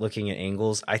of looking at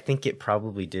angles, I think it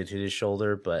probably did hit his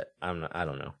shoulder, but I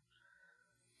don't know.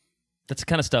 That's the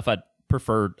kind of stuff I'd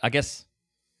prefer, I guess,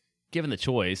 given the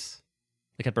choice.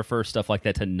 Like I'd prefer stuff like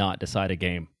that to not decide a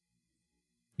game.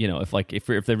 You know, if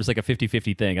there was like a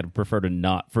 50-50 thing, I'd prefer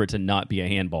for it to not be a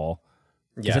handball.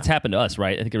 Because it's happened to us,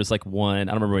 right? I think there was like one,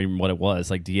 I don't remember even what it was.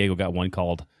 Like Diego got one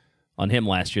called on him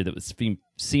last year that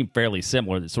seemed fairly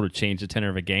similar, that sort of changed the tenor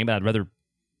of a game. But I'd rather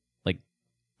like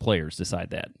players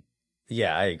decide that.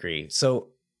 Yeah, I agree. So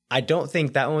I don't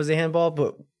think that one was a handball,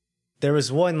 but there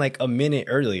was one like a minute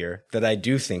earlier that I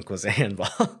do think was a handball.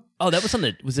 Oh, that was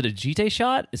was it a Gite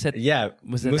shot? Was it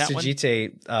Musa that one?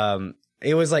 Gite,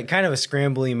 it was like kind of a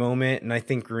scrambly moment, and I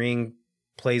think Ring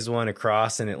plays one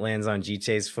across and it lands on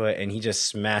Gite's foot and he just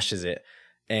smashes it.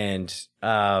 And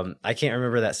I can't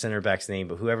remember that center back's name,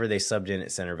 but whoever they subbed in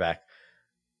at center back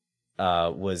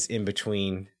was in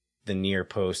between the near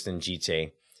post and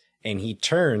Gite. And he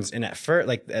turns, and at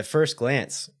first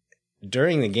glance,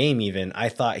 during the game even, I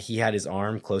thought he had his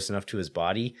arm close enough to his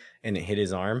body and it hit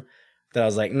his arm that I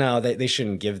was like, no, they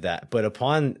shouldn't give that. But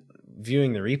upon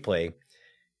viewing the replay,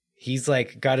 he's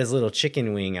like got his little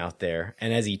chicken wing out there.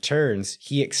 And as he turns,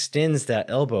 he extends that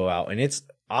elbow out and it's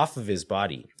off of his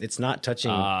body. It's not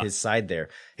touching his side there.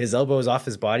 His elbow is off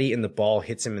his body and the ball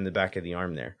hits him in the back of the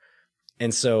arm there.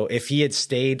 And so if he had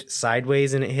stayed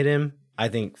sideways and it hit him, I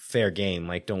think fair game,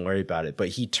 like don't worry about it. But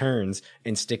he turns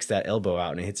and sticks that elbow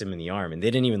out and it hits him in the arm. And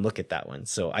they didn't even look at that one.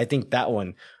 So I think that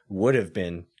one would have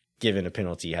been given a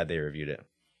penalty had they reviewed it.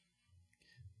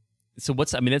 So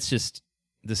that's just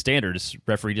the standard is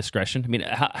referee discretion. I mean,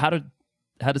 how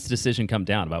does the decision come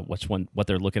down about what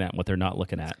they're looking at and what they're not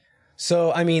looking at?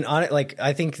 So, I mean, on it, like,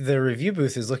 I think the review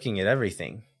booth is looking at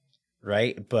everything,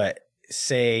 right? But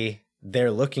say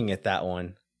they're looking at that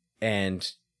one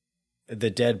and the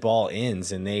dead ball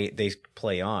ends and they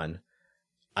play on.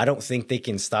 I don't think they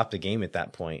can stop the game at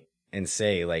that point and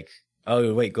say like,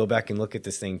 oh, wait, go back and look at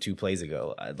this thing 2 plays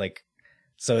ago.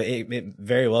 So it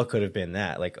very well could have been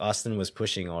that. Like Austin was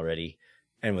pushing already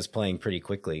and was playing pretty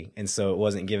quickly. And so it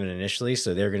wasn't given initially.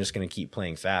 So they're just going to keep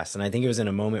playing fast. And I think it was in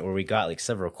a moment where we got like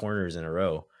several corners in a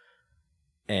row.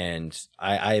 And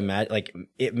I imagine like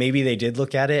maybe they did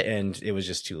look at it and it was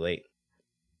just too late.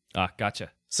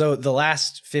 Gotcha. So the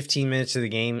last 15 minutes of the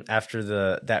game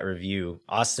after that review,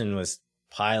 Austin was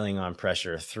piling on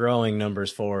pressure, throwing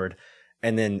numbers forward,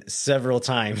 and then several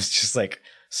times just like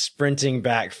sprinting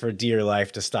back for dear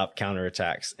life to stop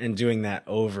counterattacks and doing that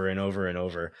over and over and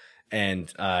over.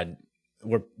 And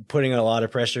we're putting a lot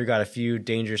of pressure, got a few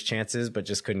dangerous chances, but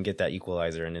just couldn't get that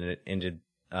equalizer. And then it ended.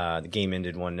 The game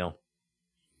ended 1-0.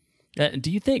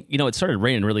 Do you think, it started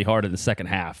raining really hard in the second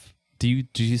half? Did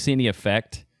you see any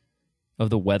effect of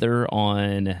the weather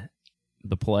on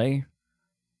the play?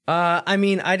 I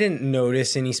mean, I didn't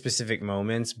notice any specific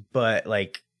moments, but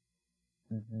like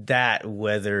that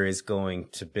weather is going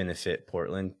to benefit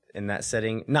Portland in that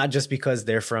setting. Not just because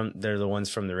they're the ones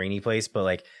from the rainy place, but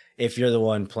like if you're the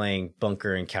one playing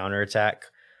bunker and counterattack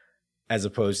as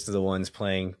opposed to the ones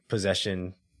playing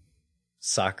possession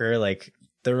soccer, like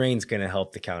the rain's going to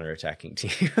help the counterattacking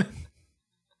team.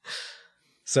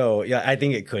 So yeah, I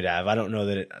think it could have. I don't know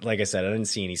that it, like I said, I didn't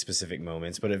see any specific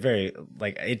moments, but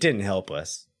it didn't help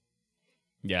us.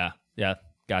 Yeah.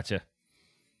 Gotcha.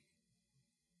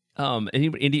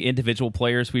 Any individual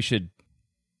players are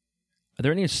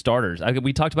there any starters?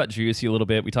 We talked about Driussi a little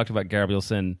bit. We talked about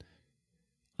Gabrielson.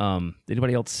 Did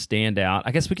anybody else stand out?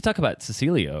 I guess we could talk about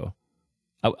Cecilio.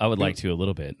 I would like to a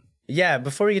little bit. Yeah,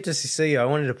 before we get to Cecilio, I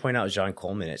wanted to point out John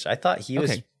Kolmanich. I thought he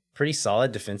was pretty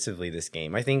solid defensively this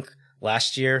game. I think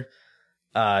last year,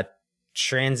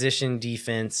 transition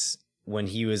defense, when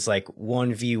he was like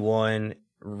 1v1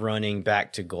 running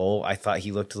back to goal, I thought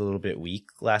he looked a little bit weak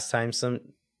sometimes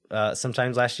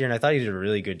last year. And I thought he did a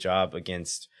really good job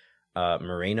against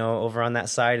Moreno over on that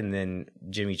side. And then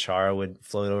Jimmy Chara would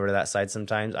float over to that side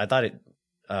sometimes. I thought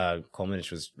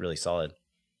Kolmanich was really solid.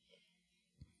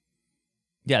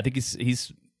 Yeah, I think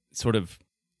he's sort of,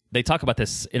 they talk about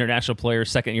this international player,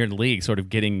 second year in the league, sort of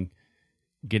getting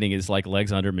his like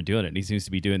legs under him and doing it. And he seems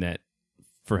to be doing that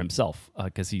for himself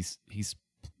because he's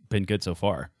been good so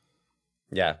far.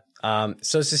 Yeah.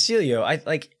 So Cecilio, I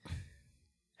like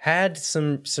had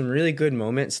some really good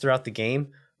moments throughout the game,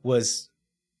 was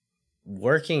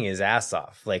working his ass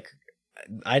off. Like,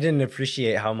 I didn't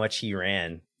appreciate how much he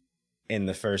ran in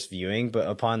the first viewing, but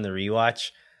upon the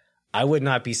rewatch, I would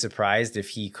not be surprised if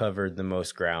he covered the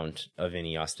most ground of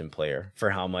any Austin player for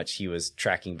how much he was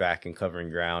tracking back and covering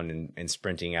ground and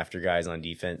sprinting after guys on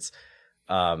defense.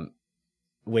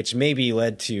 Which maybe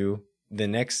led to the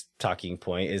next talking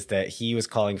point, is that he was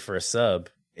calling for a sub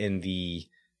in the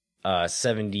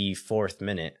 74th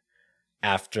minute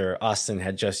after Austin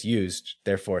had just used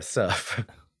their fourth sub.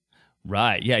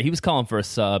 Right. Yeah, he was calling for a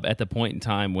sub at the point in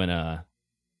time when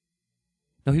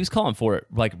no, he was calling for it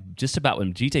like just about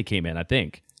when GT came in, I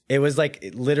think. It was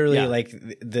like literally like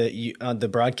the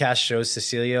broadcast shows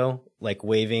Cecilio like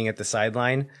waving at the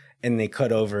sideline, and they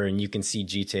cut over and you can see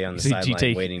GT on the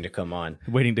sideline waiting to come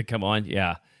on.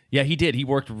 Yeah. Yeah, he did. He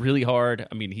worked really hard.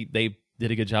 I mean, they did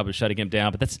a good job of shutting him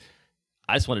down, but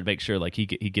I just wanted to make sure like he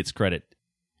gets credit.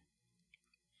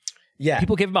 Yeah.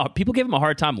 People gave him a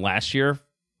hard time last year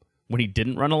when he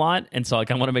didn't run a lot, and so like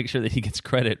I want to make sure that he gets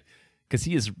credit because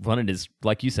he is running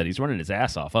like you said, he's running his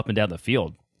ass off up and down the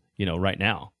field, right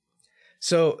now.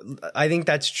 So I think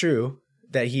that's true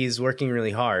that he's working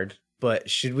really hard, but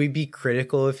should we be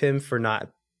critical of him for not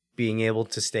being able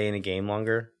to stay in a game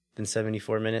longer than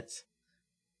 74 minutes?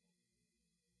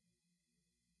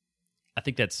 I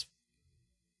think that's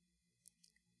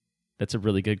a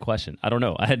really good question. I don't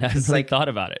know. I hadn't really thought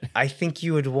about it. I think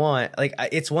you would want, like,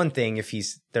 it's one thing if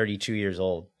he's 32 years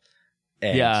old.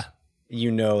 And yeah.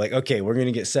 Like, okay, we're going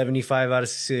to get 75 out of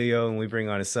Cecilio and we bring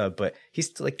on a sub, but he's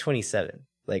still like 27.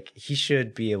 Like, he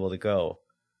should be able to go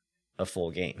a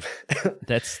full game.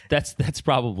 That's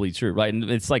probably true, right? And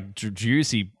it's like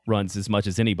Driussi runs as much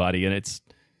as anybody, and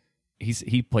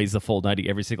he plays the full 90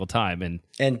 every single time.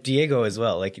 And Diego as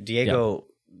well. Like, Diego,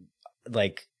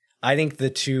 like, I think the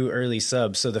two early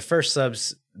subs, so the first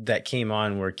subs that came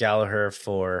on were Gallagher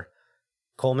for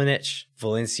Kolmanich,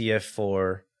 Valencia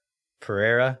for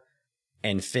Pereira,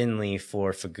 and Finley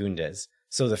for Fagundes.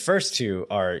 So the first two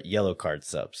are yellow card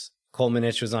subs.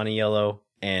 Kolmanich was on a yellow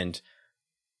and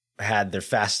had their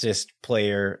fastest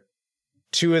player,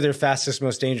 two of their fastest,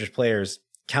 most dangerous players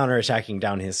counterattacking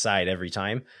down his side every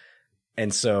time.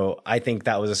 And so I think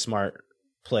that was a smart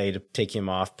play to take him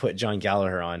off, put John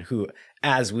Gallagher on, who,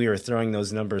 as we were throwing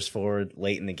those numbers forward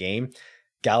late in the game,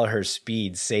 Gallagher's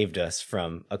speed saved us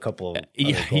from a couple of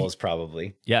other goals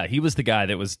probably. Yeah, he was the guy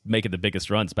that was making the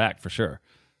biggest runs back for sure.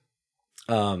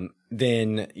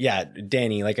 Then,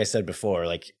 Danny, like I said before,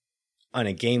 like on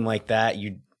a game like that,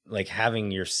 you like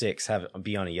having your six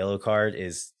be on a yellow card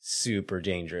is super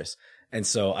dangerous. And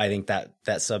so I think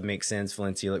that sub makes sense.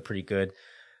 Valencia looked pretty good.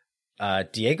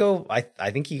 Diego, I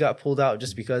think he got pulled out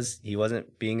just because he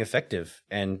wasn't being effective,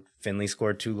 and Finley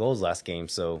scored 2 goals last game.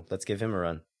 So let's give him a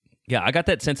run. Yeah, I got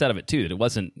that sense out of it too, that it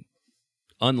wasn't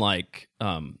unlike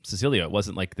Cecilio. It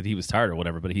wasn't like that he was tired or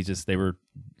whatever, but they were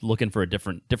looking for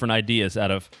different ideas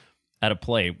out of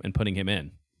play and putting him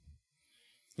in.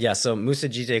 Yeah, so Musa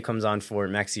Jite comes on for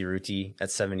Maxi Ruti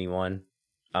at 71.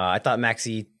 I thought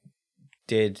Maxi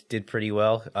did pretty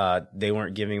well. They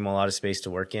weren't giving him a lot of space to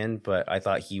work in, but I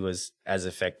thought he was as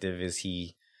effective as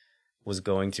he was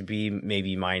going to be,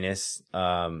 maybe minus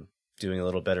doing a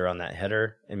little better on that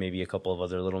header and maybe a couple of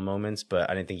other little moments, but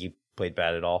I didn't think he played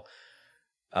bad at all.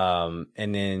 And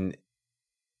then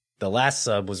the last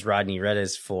sub was Rodney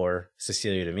Redes for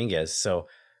Cecilio Dominguez. So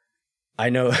I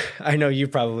know you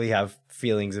probably have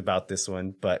feelings about this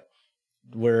one, but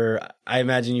I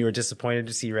imagine you were disappointed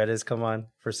to see Redes come on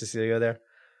for Cecilio there.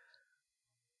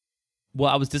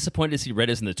 Well, I was disappointed to see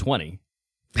Redes in the 20.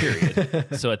 Period.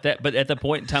 So at the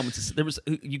point in time,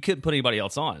 you couldn't put anybody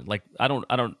else on. Like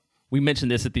we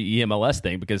mentioned this at the eMLS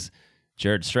thing because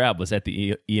Jared Straub was at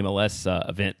the eMLS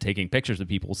event taking pictures of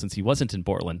people since he wasn't in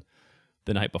Portland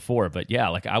the night before. But yeah,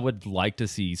 like I would like to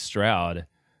see Stroud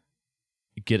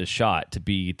get a shot to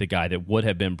be the guy that would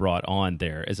have been brought on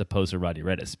there as opposed to Rodney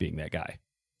Redes being that guy.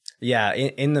 Yeah,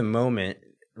 in the moment,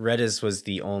 Redes was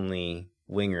the only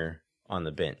winger on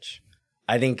the bench.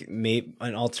 I think maybe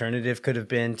an alternative could have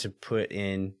been to put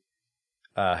in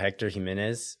Hector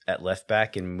Jimenez at left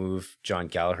back and move John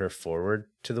Gallagher forward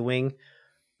to the wing.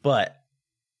 But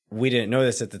we didn't know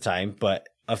this at the time, but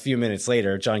a few minutes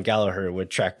later, John Gallagher would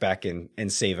track back and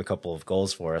save a couple of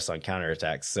goals for us on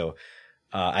counterattacks. So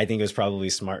I think it was probably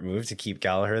a smart move to keep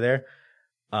Gallagher there.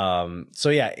 So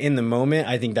yeah, in the moment,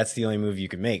 I think that's the only move you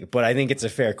could make. But I think it's a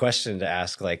fair question to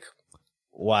ask, like,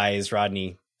 why is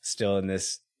Rodney still in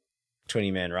this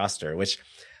 20-man roster? Which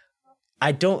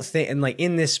I don't think, and like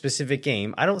in this specific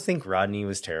game, I don't think Rodney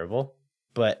was terrible,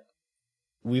 but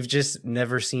we've just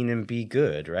never seen him be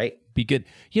good, right? Be good.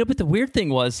 But the weird thing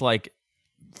was, like,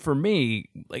 for me,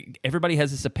 like, everybody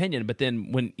has this opinion, but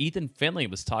then when Ethan Finley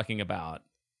was talking about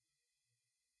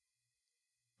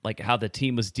like how the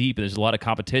team was deep and there's a lot of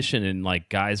competition and like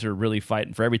guys are really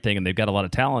fighting for everything and they've got a lot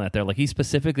of talent out there, like he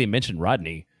specifically mentioned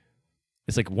Rodney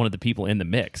is like one of the people in the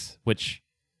mix, which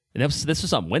this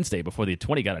was on Wednesday before the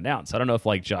 20 got announced. I don't know if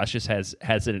like Josh just has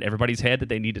it in everybody's head that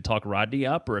they need to talk Rodney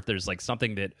up, or if there's like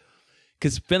something that,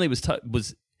 because Finley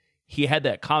was he had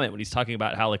that comment when he's talking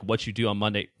about how like what you do on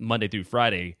Monday through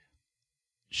Friday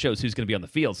shows who's going to be on the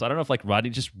field. So I don't know if like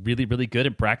Rodney's just really, really good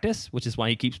in practice, which is why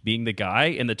he keeps being the guy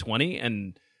in the 20,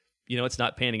 and it's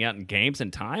not panning out in games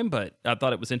and time. But I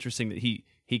thought it was interesting that he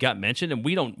got mentioned, and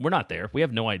we're not there. We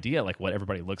have no idea like what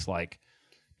everybody looks like,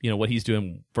 what he's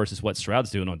doing versus what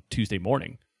Stroud's doing on Tuesday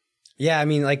morning. Yeah, I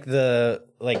mean, like the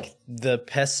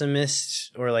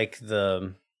pessimist, or like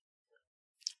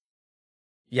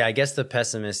I guess the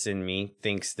pessimist in me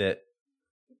thinks that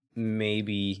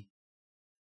maybe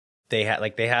they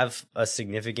have a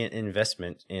significant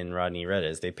investment in Rodney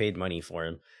Redis. They paid money for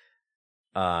him.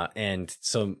 And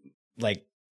so like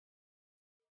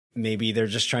maybe they're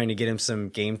just trying to get him some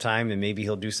game time, and maybe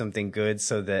he'll do something good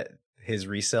so that his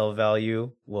resale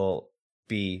value will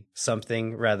be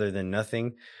something rather than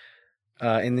nothing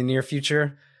in the near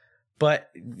future. But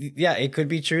yeah, it could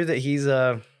be true that he's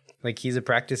a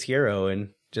practice hero and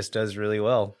just does really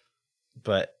well.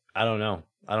 But I don't know.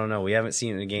 We haven't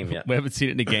seen it in a game yet. We haven't seen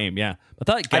it in a game, yeah. I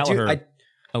thought Gallagher...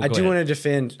 I do want to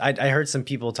defend... I heard some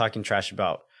people talking trash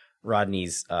about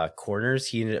Rodney's corners.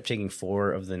 He ended up taking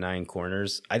 4 of the 9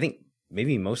 corners. I think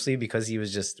maybe mostly because we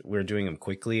were doing them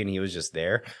quickly and he was just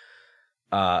there.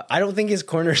 I don't think his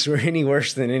corners were any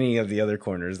worse than any of the other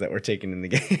corners that were taken in the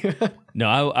game. No,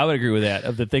 I would agree with that.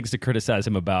 Of the things to criticize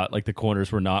him about, like the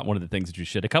corners were not one of the things that you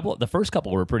should. The first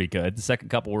couple were pretty good. The second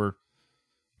couple were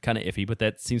kind of iffy, but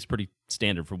that seems pretty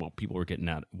standard for what we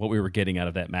were getting out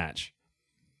of that match.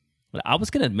 But I was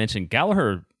going to mention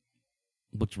Gallagher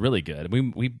looked really good.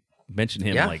 We mentioned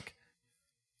him like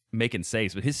making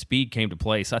saves, but his speed came to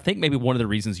play. So I think maybe one of the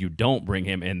reasons you don't bring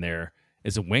him in there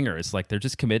as a winger is like they're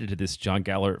just committed to this John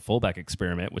Gallagher at fullback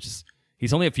experiment, which is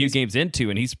he's only a few games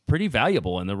into, and he's pretty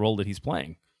valuable in the role that he's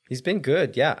playing. He's been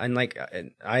good, yeah, and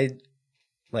I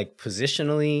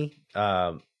positionally.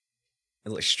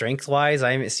 Strength wise,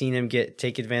 I haven't seen him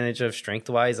take advantage of strength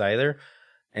wise either,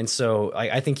 and so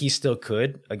I think he still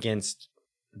could against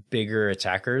bigger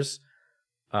attackers.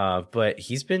 But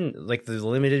he's been like the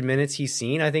limited minutes he's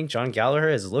seen. I think John Gallagher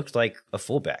has looked like a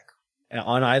fullback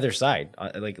on either side,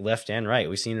 like left and right.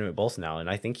 We've seen him at both now, and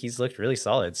I think he's looked really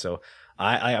solid. So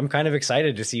I'm kind of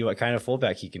excited to see what kind of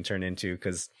fullback he can turn into,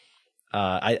 because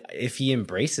if he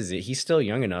embraces it, he's still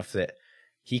young enough that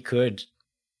he could.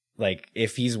 Like,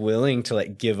 if he's willing to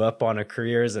give up on a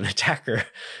career as an attacker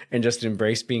and just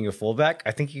embrace being a fullback,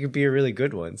 I think he could be a really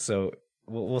good one. So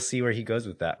we'll see where he goes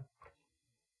with that.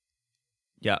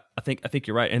 Yeah, I think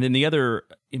you're right. And then the other,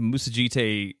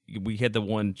 Musajite, we had the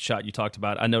one shot you talked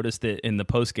about. I noticed that in the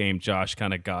post game, Josh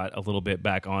kind of got a little bit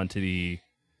back onto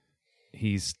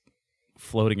he's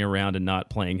floating around and not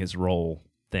playing his role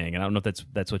thing. And I don't know if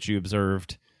that's what you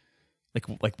observed,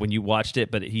 like when you watched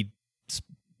it, but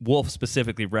Wolf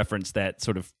specifically referenced that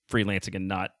sort of freelancing and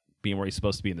not being where he's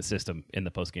supposed to be in the system in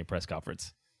the post-game press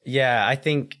conference. Yeah, I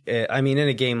think, in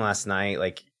a game last night,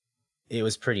 it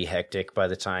was pretty hectic by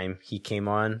the time he came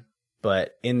on.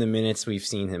 But in the minutes we've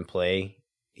seen him play,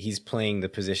 he's playing the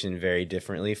position very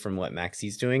differently from what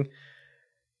Maxi's doing.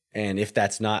 And if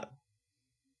that's not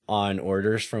on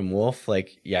orders from Wolf, I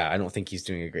don't think he's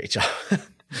doing a great job.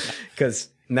 Because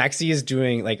Maxi is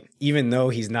doing, even though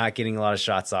he's not getting a lot of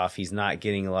shots off, he's not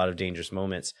getting a lot of dangerous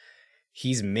moments,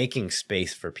 he's making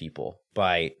space for people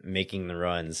by making the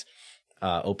runs,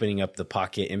 opening up the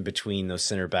pocket in between those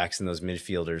center backs and those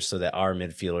midfielders so that our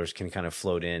midfielders can kind of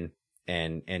float in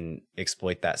and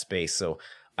exploit that space. So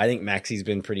I think Maxi's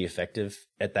been pretty effective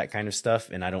at that kind of stuff,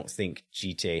 and I don't think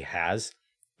GT has.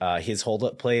 His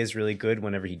hold-up play is really good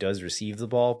whenever he does receive the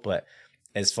ball, but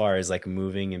as far as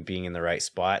moving and being in the right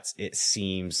spots, it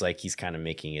seems like he's kind of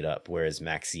making it up, whereas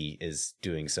Maxi is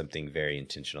doing something very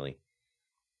intentionally.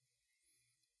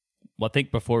 Well, I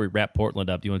think before we wrap Portland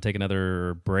up, do you want to take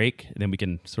another break, and then we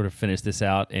can sort of finish this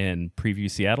out and preview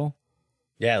Seattle?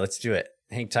 Yeah, let's do it.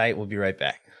 Hang tight. We'll be right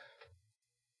back.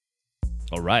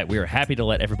 All right. We are happy to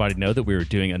let everybody know that we are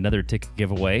doing another ticket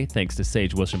giveaway thanks to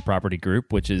Sage Wilson Property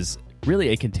Group, which is really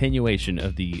a continuation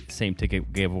of the same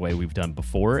ticket giveaway we've done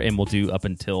before, and we'll do up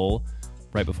until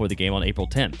right before the game on April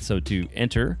 10th. So to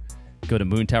enter, go to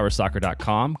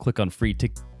moontowersoccer.com, click on free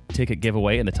ticket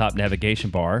giveaway in the top navigation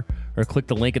bar, or click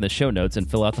the link in the show notes and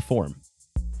fill out the form.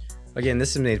 Again,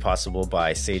 this is made possible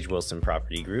by Sage Wilson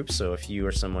Property Group. So if you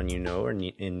or someone you know are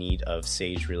in need of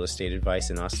Sage real estate advice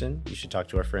in Austin, you should talk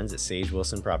to our friends at Sage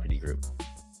Wilson Property Group.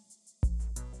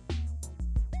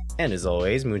 And as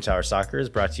always, Moon Tower Soccer is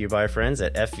brought to you by our friends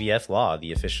at FVF Law,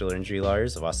 the official injury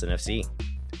lawyers of Austin FC.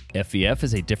 FVF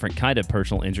is a different kind of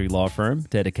personal injury law firm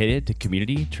dedicated to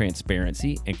community,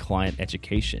 transparency, and client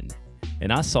education.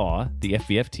 And I saw the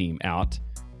FVF team out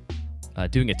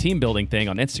doing a team building thing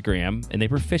on Instagram, and they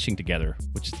were fishing together,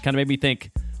 which kind of made me think,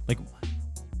 like,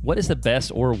 what is the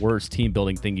best or worst team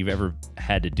building thing you've ever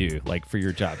had to do, like, for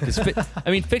your job? Because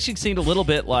fishing seemed a little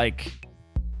bit like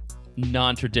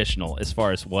non-traditional as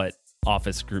far as what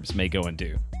office groups may go and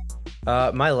do.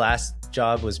 My last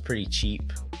job was pretty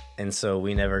cheap, and so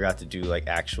we never got to do like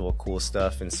actual cool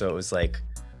stuff. And so it was like,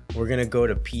 we're gonna go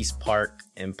to Peace Park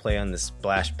and play on the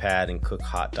splash pad and cook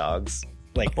hot dogs.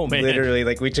 Like, literally,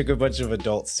 like, we took a bunch of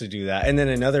adults to do that. And then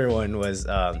another one was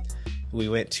we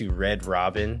went to Red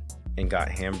Robin and got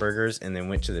hamburgers, and then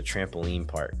went to the trampoline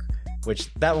park,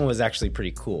 which that one was actually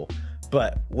pretty cool,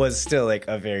 but was still like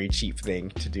a very cheap thing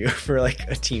to do for like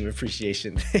a team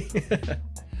appreciation thing.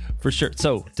 For sure.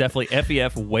 So definitely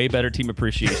FEF, way better team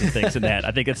appreciation things than that.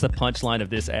 I think it's the punchline of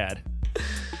this ad.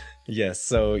 Yes,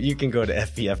 so you can go to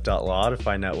fvf.law to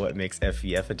find out what makes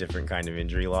FVF a different kind of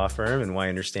injury law firm and why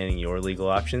understanding your legal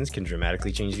options can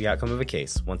dramatically change the outcome of a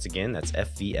case. Once again, that's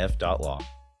fvf.law.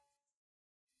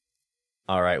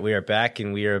 All right, we are back,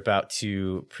 and we are about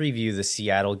to preview the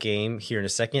Seattle game here in a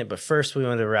second. But first, we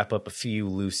want to wrap up a few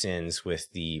loose ends with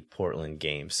the Portland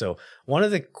game. So one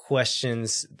of the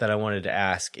questions that I wanted to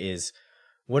ask is,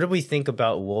 what do we think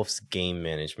about Wolf's game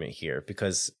management here?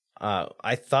 Because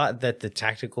I thought that the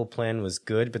tactical plan was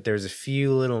good, but there's a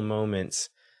few little moments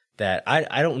that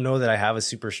I don't know that I have a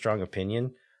super strong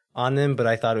opinion on them, but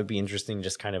I thought it would be interesting to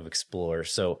just kind of explore.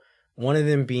 So one of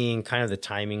them being kind of the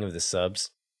timing of the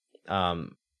subs.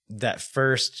 That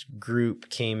first group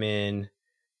came in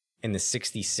the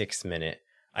 66th minute.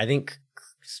 I think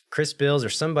Chris Bills or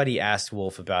somebody asked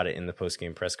Wolf about it in the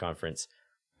post-game press conference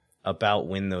about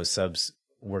when those subs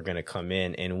were going to come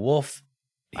in, and Wolf,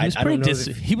 he was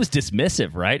he was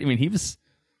dismissive, right? I mean,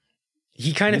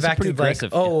 he kind of acted like,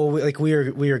 like we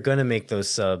are going to make those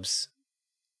subs,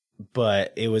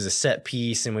 but it was a set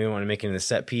piece and we want to make it in a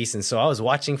set piece. And so I was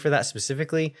watching for that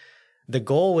specifically. The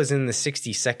goal was in the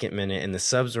 62nd minute and the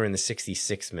subs were in the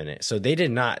 66th minute. So they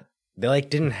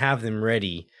didn't have them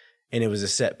ready, and it was a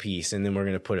set piece, and then we're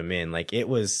going to put them in. Like, it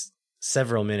was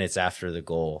several minutes after the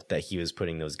goal that he was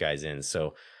putting those guys in.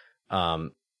 So,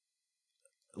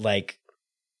 like,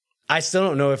 I still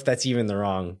don't know if that's even the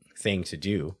wrong thing to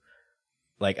do.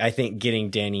 Like, I think getting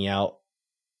Danny out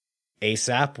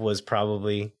ASAP was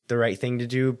probably the right thing to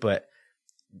do, but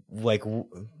like,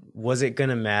 was it going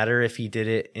to matter if he did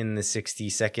it in the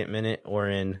 62nd minute or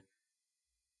in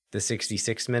the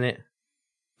 66th minute?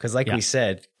 Because like we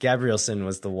said, Gabrielson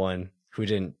was the one who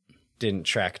didn't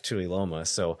track Tuiloma.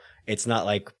 So it's not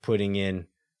like putting in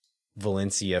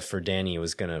Valencia for Danny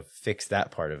was going to fix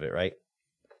that part of it, right?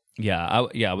 Yeah,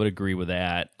 I would agree with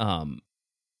that.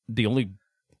 The only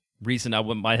reason I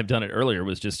might have done it earlier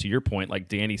was just to your point, like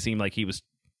Danny seemed like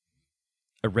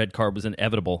a red card was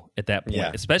inevitable at that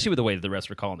point, especially with the way that the refs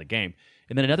were calling the game.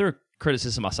 And then another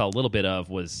criticism I saw a little bit of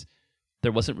was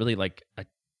there wasn't really like a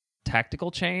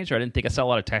tactical change, or I didn't think I saw a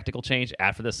lot of tactical change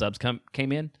after the subs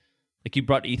came in. Like, you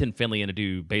brought Ethan Finley in to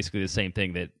do basically the same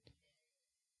thing that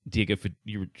Diego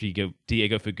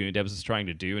Fagundes was trying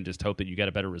to do, and just hope that you got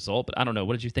a better result. But I don't know.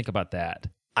 What did you think about that?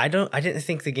 I didn't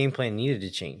think the game plan needed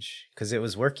to change because it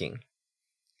was working.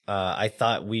 I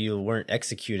thought we weren't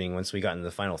executing once we got into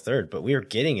the final third, but we were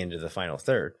getting into the final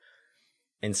third.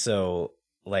 And so,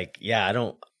 like,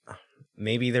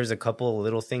 maybe there's a couple of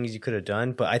little things you could have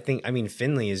done, but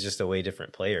Finley is just a way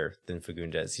different player than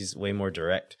Fagundes. He's way more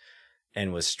direct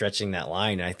and was stretching that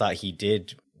line. And I thought he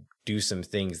did do some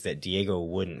things that Diego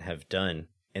wouldn't have done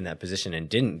in that position and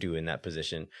didn't do in that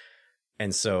position.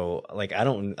 And so, like, I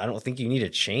don't think you need to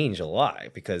change a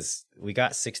lot because we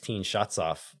got 16 shots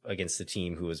off against the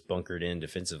team who was bunkered in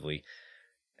defensively.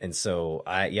 And so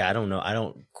I don't know. I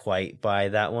don't quite buy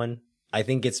that one. I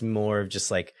think it's more of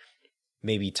just like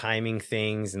maybe timing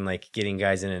things and like getting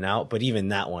guys in and out. But even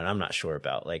that one, I'm not sure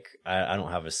about. Like, I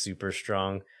don't have a super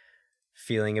strong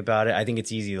feeling about it. I think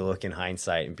it's easy to look in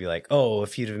hindsight and be like, oh,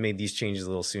 if you'd have made these changes a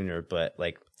little sooner. But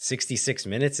like 66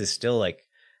 minutes is still like,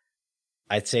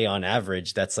 I'd say on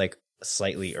average, that's like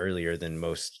slightly earlier than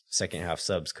most second half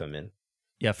subs come in.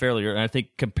 Yeah, fairly. And I think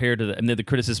compared to the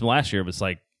criticism last year was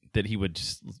like that he would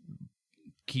just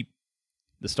keep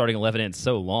the starting 11 in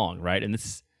so long, right? And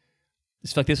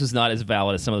just feel like this was not as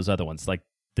valid as some of those other ones. Like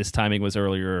this timing was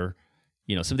earlier.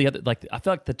 Some of the other, like I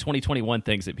feel like the 2021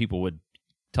 things that people would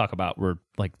talk about were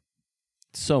like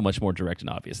so much more direct and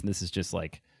obvious, and this is just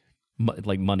like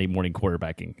Monday morning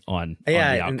quarterbacking on the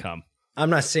outcome. I'm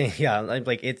not saying,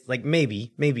 like it's like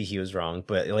maybe he was wrong,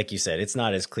 but like you said, it's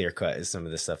not as clear cut as some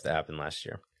of the stuff that happened last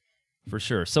year. For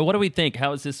sure. So what do we think?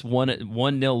 How is this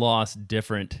 1-0 loss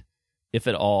different, if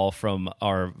at all, from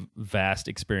our vast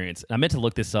experience? I meant to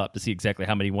look this up to see exactly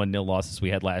how many 1-0 losses we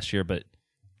had last year, but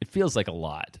it feels like a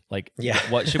lot. Like,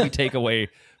 what should we take away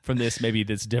from this maybe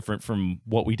that's different from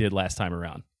what we did last time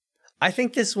around? I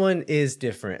think this one is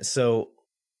different. So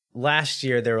last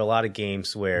year, there were a lot of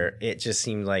games where it just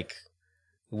seemed like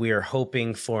we are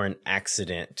hoping for an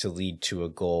accident to lead to a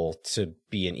goal to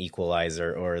be an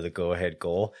equalizer or the go-ahead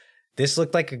goal. This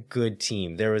looked like a good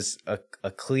team. There was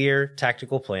a clear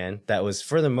tactical plan that was,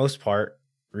 for the most part,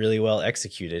 really well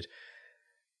executed.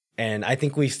 And I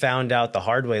think we found out the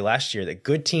hard way last year that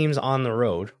good teams on the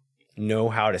road know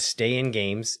how to stay in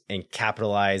games and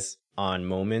capitalize on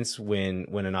moments when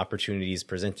an opportunity is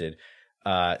presented.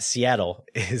 Seattle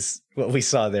is what we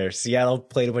saw there. Seattle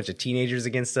played a bunch of teenagers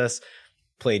against us,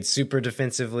 played super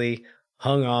defensively,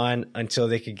 hung on until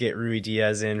they could get Rui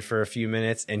Diaz in for a few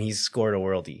minutes, and he's scored a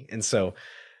worldie. And so,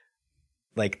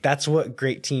 like, that's what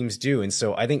great teams do. And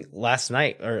so I think last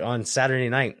night, or on Saturday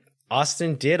night,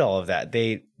 Austin did all of that.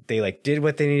 They like did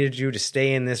what they needed to do to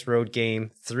stay in this road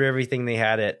game, threw everything they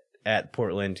had at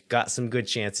Portland, got some good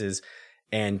chances,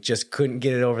 and just couldn't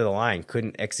get it over the line,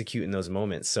 couldn't execute in those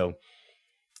moments. So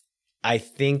I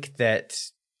think that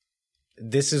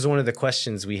this is one of the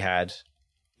questions we had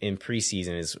in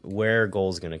preseason, is where are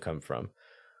goals going to come from?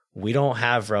 We don't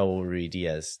have Raul Rui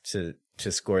Diaz to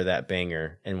score that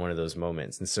banger in one of those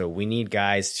moments. And so we need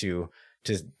guys to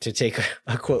take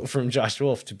a quote from Josh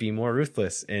Wolf, to be more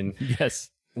ruthless. And yes,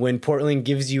 when Portland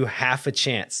gives you half a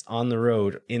chance on the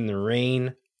road, in the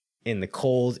rain, in the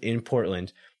cold, in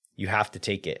Portland, you have to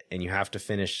take it, and you have to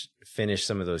finish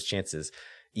some of those chances.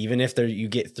 Even if you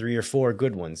get 3 or 4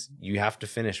 good ones, you have to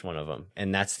finish one of them.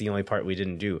 And that's the only part we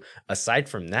didn't do. Aside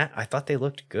from that, I thought they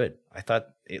looked good. I thought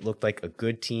it looked like a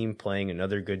good team playing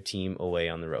another good team away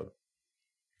on the road.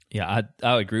 Yeah,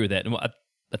 I agree with that. And I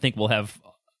think we'll have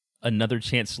another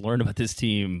chance to learn about this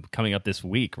team coming up this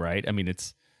week, right? I mean,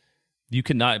 you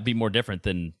cannot be more different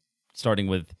than starting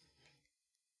with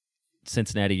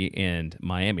Cincinnati and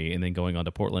Miami and then going on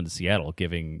to Portland and Seattle,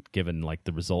 given like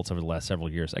the results over the last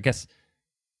several years. I guess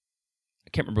I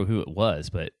can't remember who it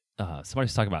was, but somebody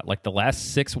was talking about like the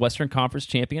last 6 Western Conference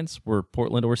champions were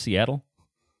Portland or Seattle.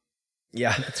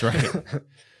 Yeah, that's right.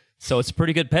 So it's a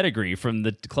pretty good pedigree from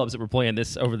the clubs that we're playing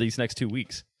this over these next 2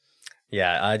 weeks.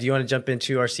 Yeah. Do you want to jump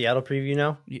into our Seattle preview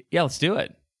now? Yeah, let's do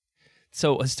it.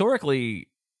 So historically,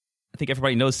 I think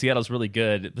everybody knows Seattle's really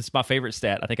good. This is my favorite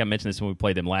stat. I think I mentioned this when we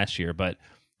played them last year, but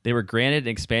they were granted an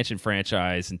expansion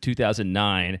franchise in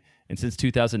 2009, and since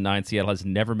 2009, Seattle has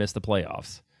never missed the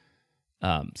playoffs.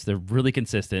 So they're really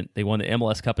consistent. They won the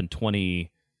MLS Cup in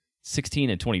 2016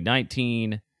 and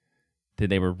 2019. Then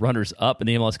they were runners-up in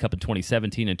the MLS Cup in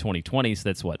 2017 and 2020, so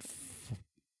that's what,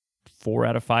 4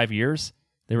 out of 5 years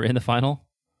they were in the final?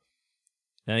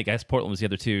 And I guess Portland was the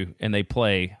other 2, and they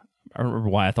play, I don't remember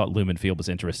why I thought Lumen Field was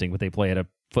interesting, but they play at a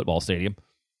football stadium,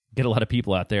 get a lot of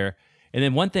people out there. And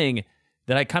then one thing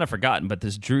that I kind of forgotten, but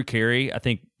this Drew Carey, I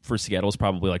think for Seattle is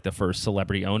probably like the first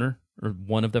celebrity owner, or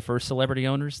one of the first celebrity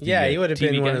owners. Yeah, he would have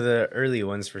been one of the early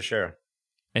ones for sure.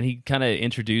 And he kind of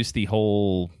introduced the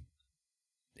whole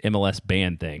MLS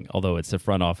band thing, although it's a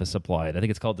front office supplied. I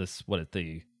think it's called the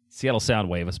Seattle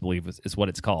Soundwave, I believe is what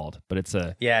it's called. But it's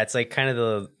it's like kind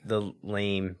of the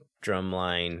lame drum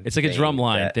line. It's like a drum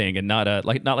line thing, and not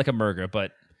like a Murga,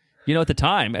 but at the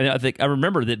time, and I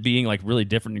remember that being like really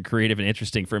different and creative and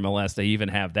interesting for MLS. They even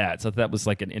have that, so that was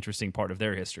like an interesting part of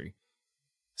their history.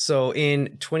 So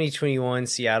in 2021,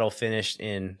 Seattle finished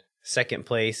in second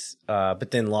place,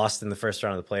 but then lost in the first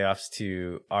round of the playoffs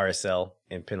to RSL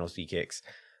in penalty kicks.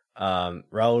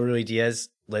 Raul Rui Diaz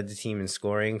led the team in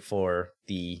scoring for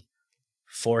the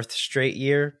 4th straight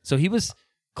year. So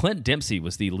Clint Dempsey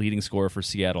was the leading scorer for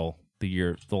Seattle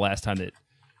the last time that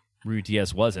Rui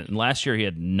Diaz wasn't. And last year he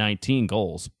had 19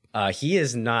 goals. He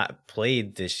has not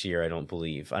played this year, I don't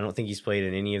believe. I don't think he's played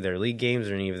in any of their league games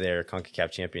or any of their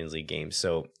CONCACAF Champions League games.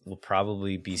 So we'll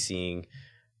probably be seeing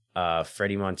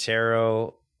Freddie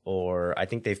Montero, or I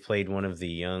think they've played one of the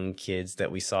young kids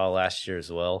that we saw last year as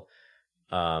well.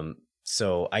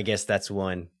 So I guess that's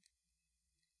one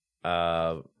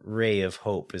ray of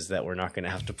hope, is that we're not going to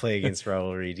have to play against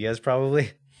Raul Rui Diaz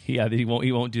probably. Yeah, he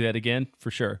won't do that again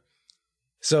for sure.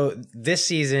 So this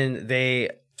season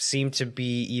they seem to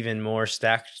be even more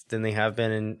stacked than they have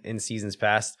been in seasons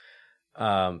past.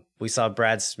 We saw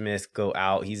Brad Smith go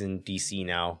out. He's in DC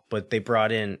now, but they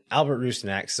brought in Albert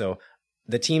Rusnak. So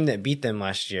the team that beat them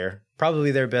last year,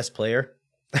 probably their best player,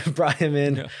 brought him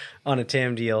in on a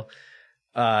TAM deal.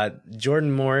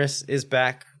 Jordan Morris is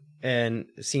back and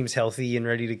seems healthy and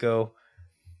ready to go.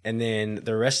 And then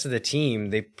the rest of the team,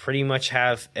 they pretty much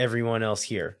have everyone else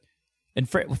here. And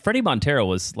Freddie Montero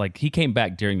was like, he came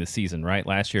back during the season, right?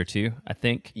 Last year too, I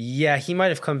think. Yeah, he might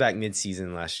have come back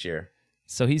mid-season last year.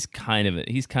 So he's kind of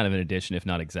an addition, if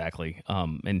not exactly.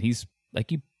 And he's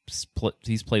like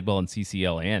he's played well in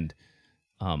CCL and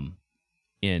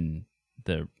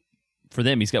for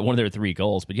them he's got one of their 3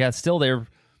 goals. But yeah, still their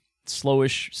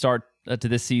slowish start to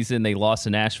this season. They lost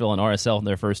to Nashville and RSL in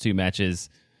their first 2 matches.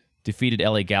 Defeated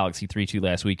LA Galaxy 3-2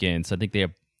 last weekend. So I think they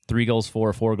have 3 goals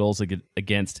for, 4 goals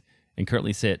against, and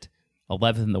currently sit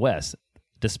 11th in the West,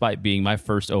 despite being my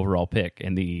first overall pick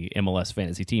in the MLS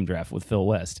fantasy team draft with Phil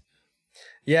West.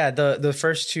 Yeah, the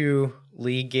first 2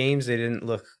 league games, they didn't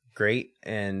look great.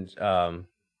 And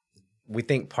we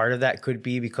think part of that could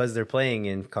be because they're playing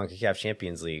in CONCACAF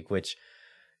Champions League, which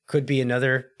could be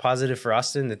another positive for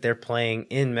Austin, that they're playing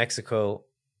in Mexico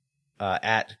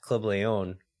at Club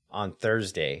Leon on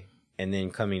Thursday and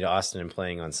then coming to Austin and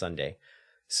playing on Sunday.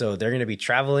 So they're going to be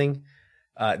traveling.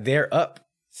 They're up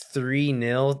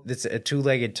 3-0. It's a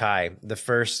 2-legged tie. The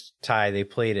first tie they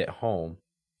played at home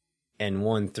and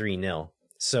won 3-0.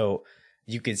 So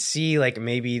you could see like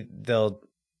maybe they'll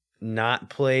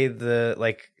not play the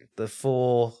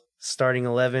full starting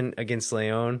 11 against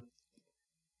Leon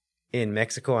in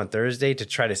Mexico on Thursday to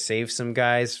try to save some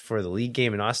guys for the league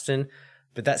game in Austin.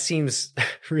 But that seems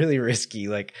really risky.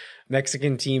 Like,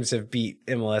 Mexican teams have beat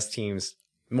MLS teams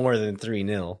more than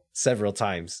 3-0 several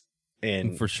times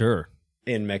for sure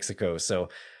in Mexico. So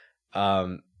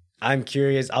I'm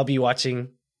curious. I'll be watching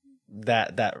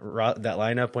that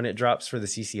lineup when it drops for the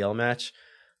CCL match.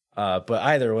 But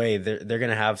either way, they're going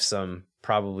to have some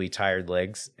probably tired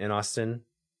legs in Austin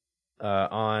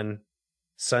on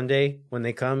Sunday when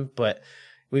they come. But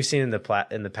we've seen in the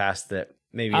past that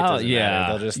maybe it doesn't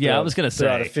matter. They'll just I was going to say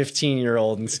out a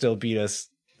 15-year-old and still beat us.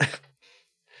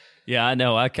 Yeah, I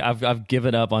know. I've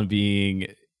given up on being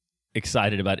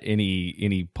excited about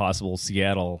any possible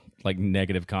Seattle like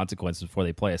negative consequences before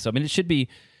they play us. So I mean, it should be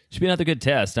another good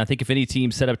test. And I think if any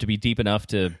team set up to be deep enough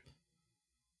to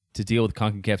deal with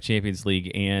CONCACAF Champions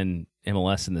League and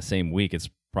MLS in the same week, it's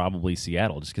probably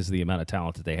Seattle, just because of the amount of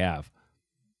talent that they have.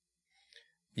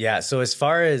 Yeah, so as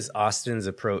far as Austin's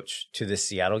approach to the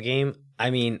Seattle game, I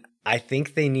mean, I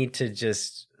think they need to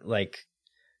just like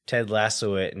Ted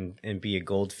Lasso it and be a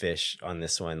goldfish on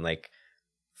this one. Like,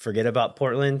 forget about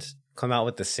Portland, come out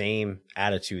with the same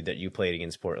attitude that you played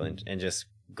against Portland and just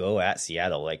go at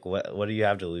Seattle. Like, what do you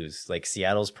have to lose? Like,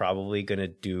 Seattle's probably going to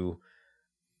do,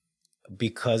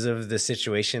 because of the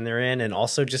situation they're in, and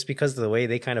also just because of the way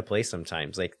they kind of play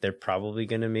sometimes, like they're probably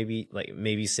going to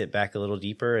maybe sit back a little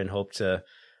deeper and hope to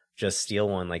just steal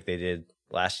one like they did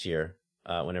last year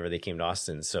whenever they came to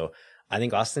Austin. So I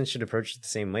think Austin should approach it the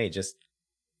same way. Just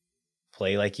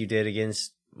play like you did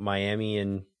against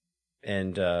Miami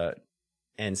and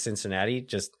Cincinnati.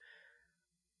 Just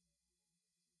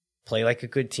play like a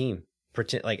good team.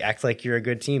 Pretend, like, act like you're a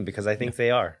good team, because I think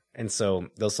they are. And so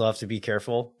they'll still have to be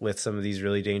careful with some of these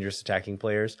really dangerous attacking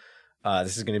players.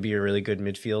 This is going to be a really good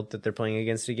midfield that they're playing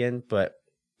against again, but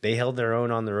they held their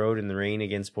own on the road in the rain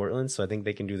against Portland, so I think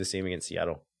they can do the same against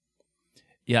Seattle.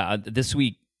 Yeah, this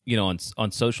week,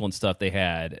 on social and stuff, they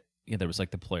had, there was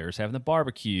like the players having the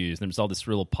barbecues, and there was all this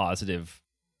real positive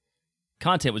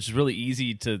content, which is really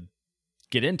easy to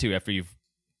get into after you've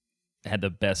had the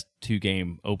best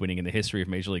 2-game opening in the history of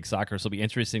Major League Soccer. So it'll be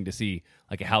interesting to see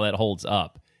like how that holds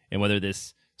up, and whether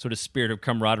this sort of spirit of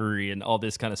camaraderie and all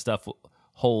this kind of stuff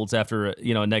holds after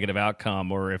a negative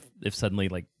outcome, or if suddenly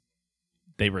like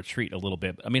they retreat a little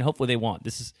bit. I mean, hopefully they won't. I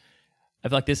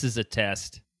feel like this is a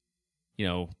test. This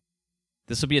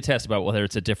will be a test about whether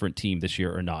it's a different team this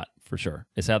year or not, for sure.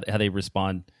 It's how they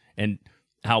respond, and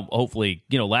how hopefully,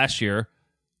 last year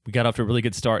we got off to a really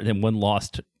good start, and then one loss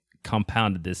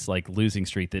compounded this like losing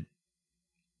streak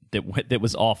that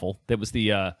was awful. That was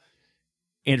the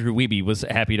Andrew Wiebe was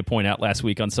happy to point out last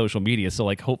week on social media. So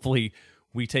like, hopefully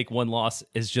we take one loss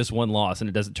as just one loss, and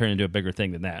it doesn't turn into a bigger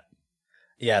thing than that.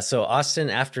 Yeah, so Austin,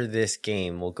 after this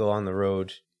game, will go on the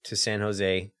road to San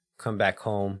Jose, come back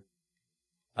home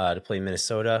to play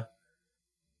Minnesota,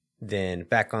 then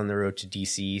back on the road to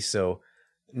DC. So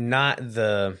not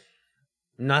the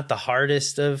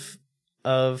hardest of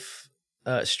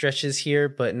stretches here,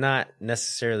 but not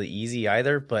necessarily easy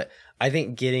either. But I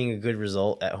think getting a good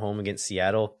result at home against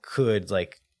Seattle could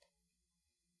like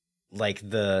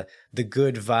the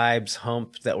good vibes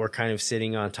hump that we're kind of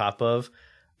sitting on top of.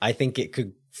 I think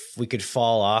we could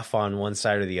fall off on one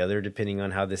side or the other depending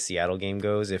on how the Seattle game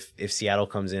goes. If Seattle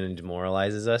comes in and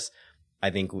demoralizes us, I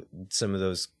think some of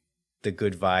the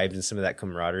good vibes and some of that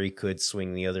camaraderie could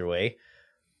swing the other way.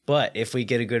 But if we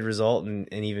get a good result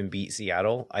and even beat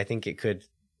Seattle, I think it could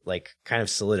like kind of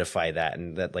solidify that,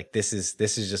 and that like this is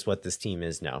just what this team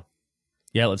is now.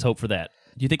 Yeah, let's hope for that.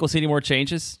 Do you think we'll see any more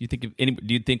changes? Do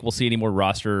you think we'll see any more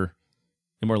roster,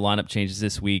 any more lineup changes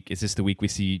this week? Is this the week we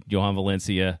see Johan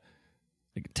Valencia?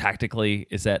 Like, tactically,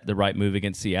 is that the right move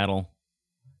against Seattle?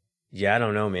 Yeah, I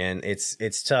don't know, man.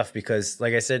 It's tough because,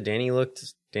 like I said, Danny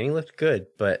looked good,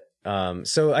 but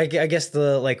so I guess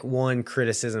the like one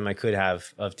criticism I could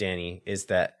have of Danny is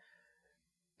that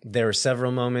there were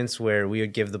several moments where we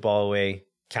would give the ball away,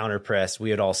 counter press, we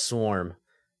would all swarm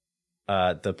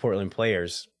the Portland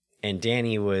players, and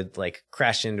Danny would like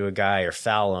crash into a guy or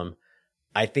foul him.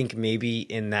 I think maybe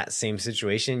in that same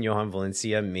situation, Johan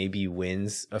Valencia maybe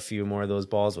wins a few more of those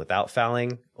balls without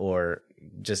fouling, or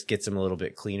just gets him a little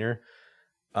bit cleaner.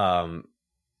 I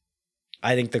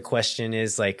think the question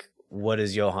is like, what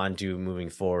does Johan do moving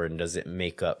forward, and does it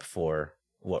make up for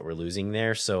what we're losing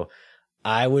there? So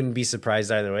I wouldn't be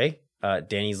surprised either way.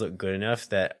 Danny's looked good enough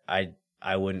that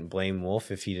I wouldn't blame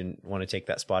Wolf if he didn't want to take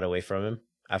that spot away from him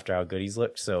after how good he's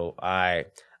looked. So I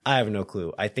have no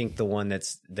clue. I think the one that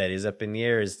is up in the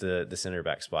air is the center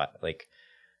back spot. Like,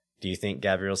 do you think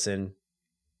Gabrielson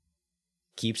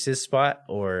keeps his spot,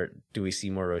 or do we see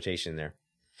more rotation there?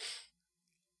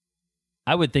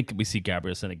 I would think we see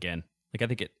Gabrielson again. Like, I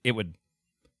think it would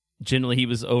generally he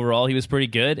was pretty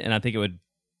good, and I think it would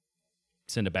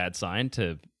send a bad sign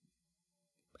to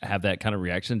have that kind of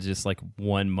reaction to just like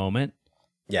one moment.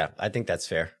 Yeah, I think that's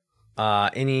fair.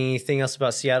 Anything else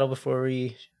about Seattle before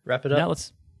we wrap it up? Now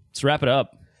let's wrap it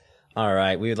up. All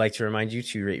right. We would like to remind you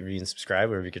to rate, review, and subscribe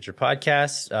wherever you get your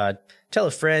podcasts. Tell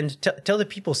a friend. Tell the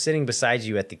people sitting beside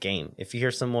you at the game. If you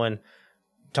hear someone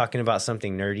talking about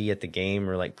something nerdy at the game,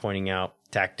 or like pointing out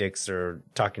tactics, or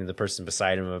talking to the person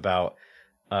beside him about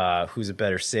who's a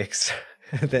better six,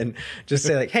 then just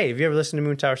say like, "Hey, have you ever listened to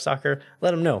Moon Tower Soccer?"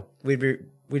 Let them know. We'd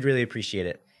really appreciate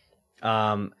it.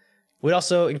 We'd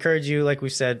also encourage you, like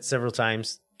we've said several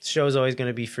times, the show is always going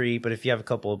to be free, but if you have a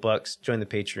couple of bucks, join the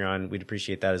Patreon. We'd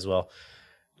appreciate that as well.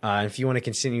 If you want to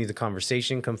continue the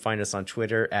conversation, come find us on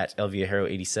Twitter at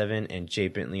LViajero87 and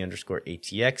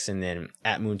JBentley_ATX, and then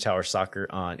at Moon Tower Soccer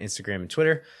on Instagram and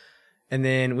Twitter. And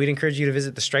then we'd encourage you to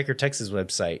visit the Striker Texas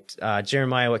website.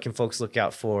 Jeremiah, what can folks look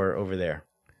out for over there?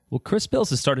 Well, Chris Bills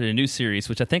has started a new series,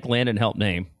 which I think Landon helped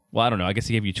name. Well, I don't know. I guess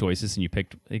he gave you choices, and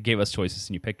he gave us choices,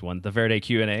 and you picked one. The Verde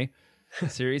Q&A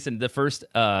series, and the first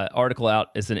article out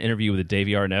is an interview with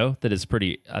Davey Arnaud that is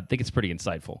I think it's pretty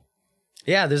insightful.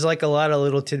 Yeah, there's like a lot of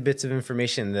little tidbits of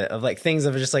information of like things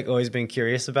I've just like always been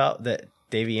curious about that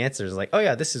Davey answers, like, oh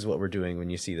yeah, this is what we're doing when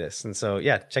you see this. And so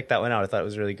yeah, check that one out. I thought it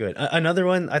was really good. Another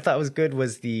one I thought was good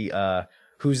was the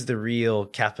who's the real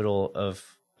capital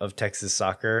of Texas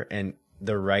soccer, and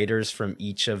the writers from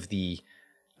each of the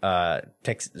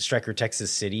Striker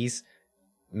Texas cities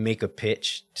make a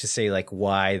pitch to say like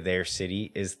why their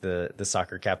city is the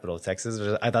soccer capital of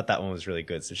Texas. I thought that one was really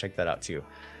good, so check that out too.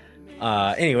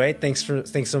 Anyway, thanks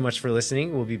so much for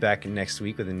listening. We'll be back next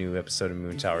week with a new episode of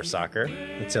Moon Tower Soccer.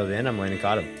 Until then, I'm Landon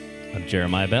Cottom. I'm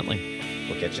Jeremiah Bentley.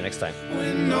 We'll catch you next time.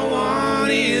 When no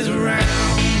one is around.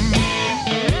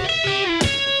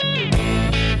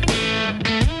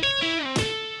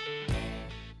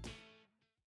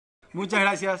 Muchas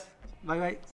gracias. Bye bye.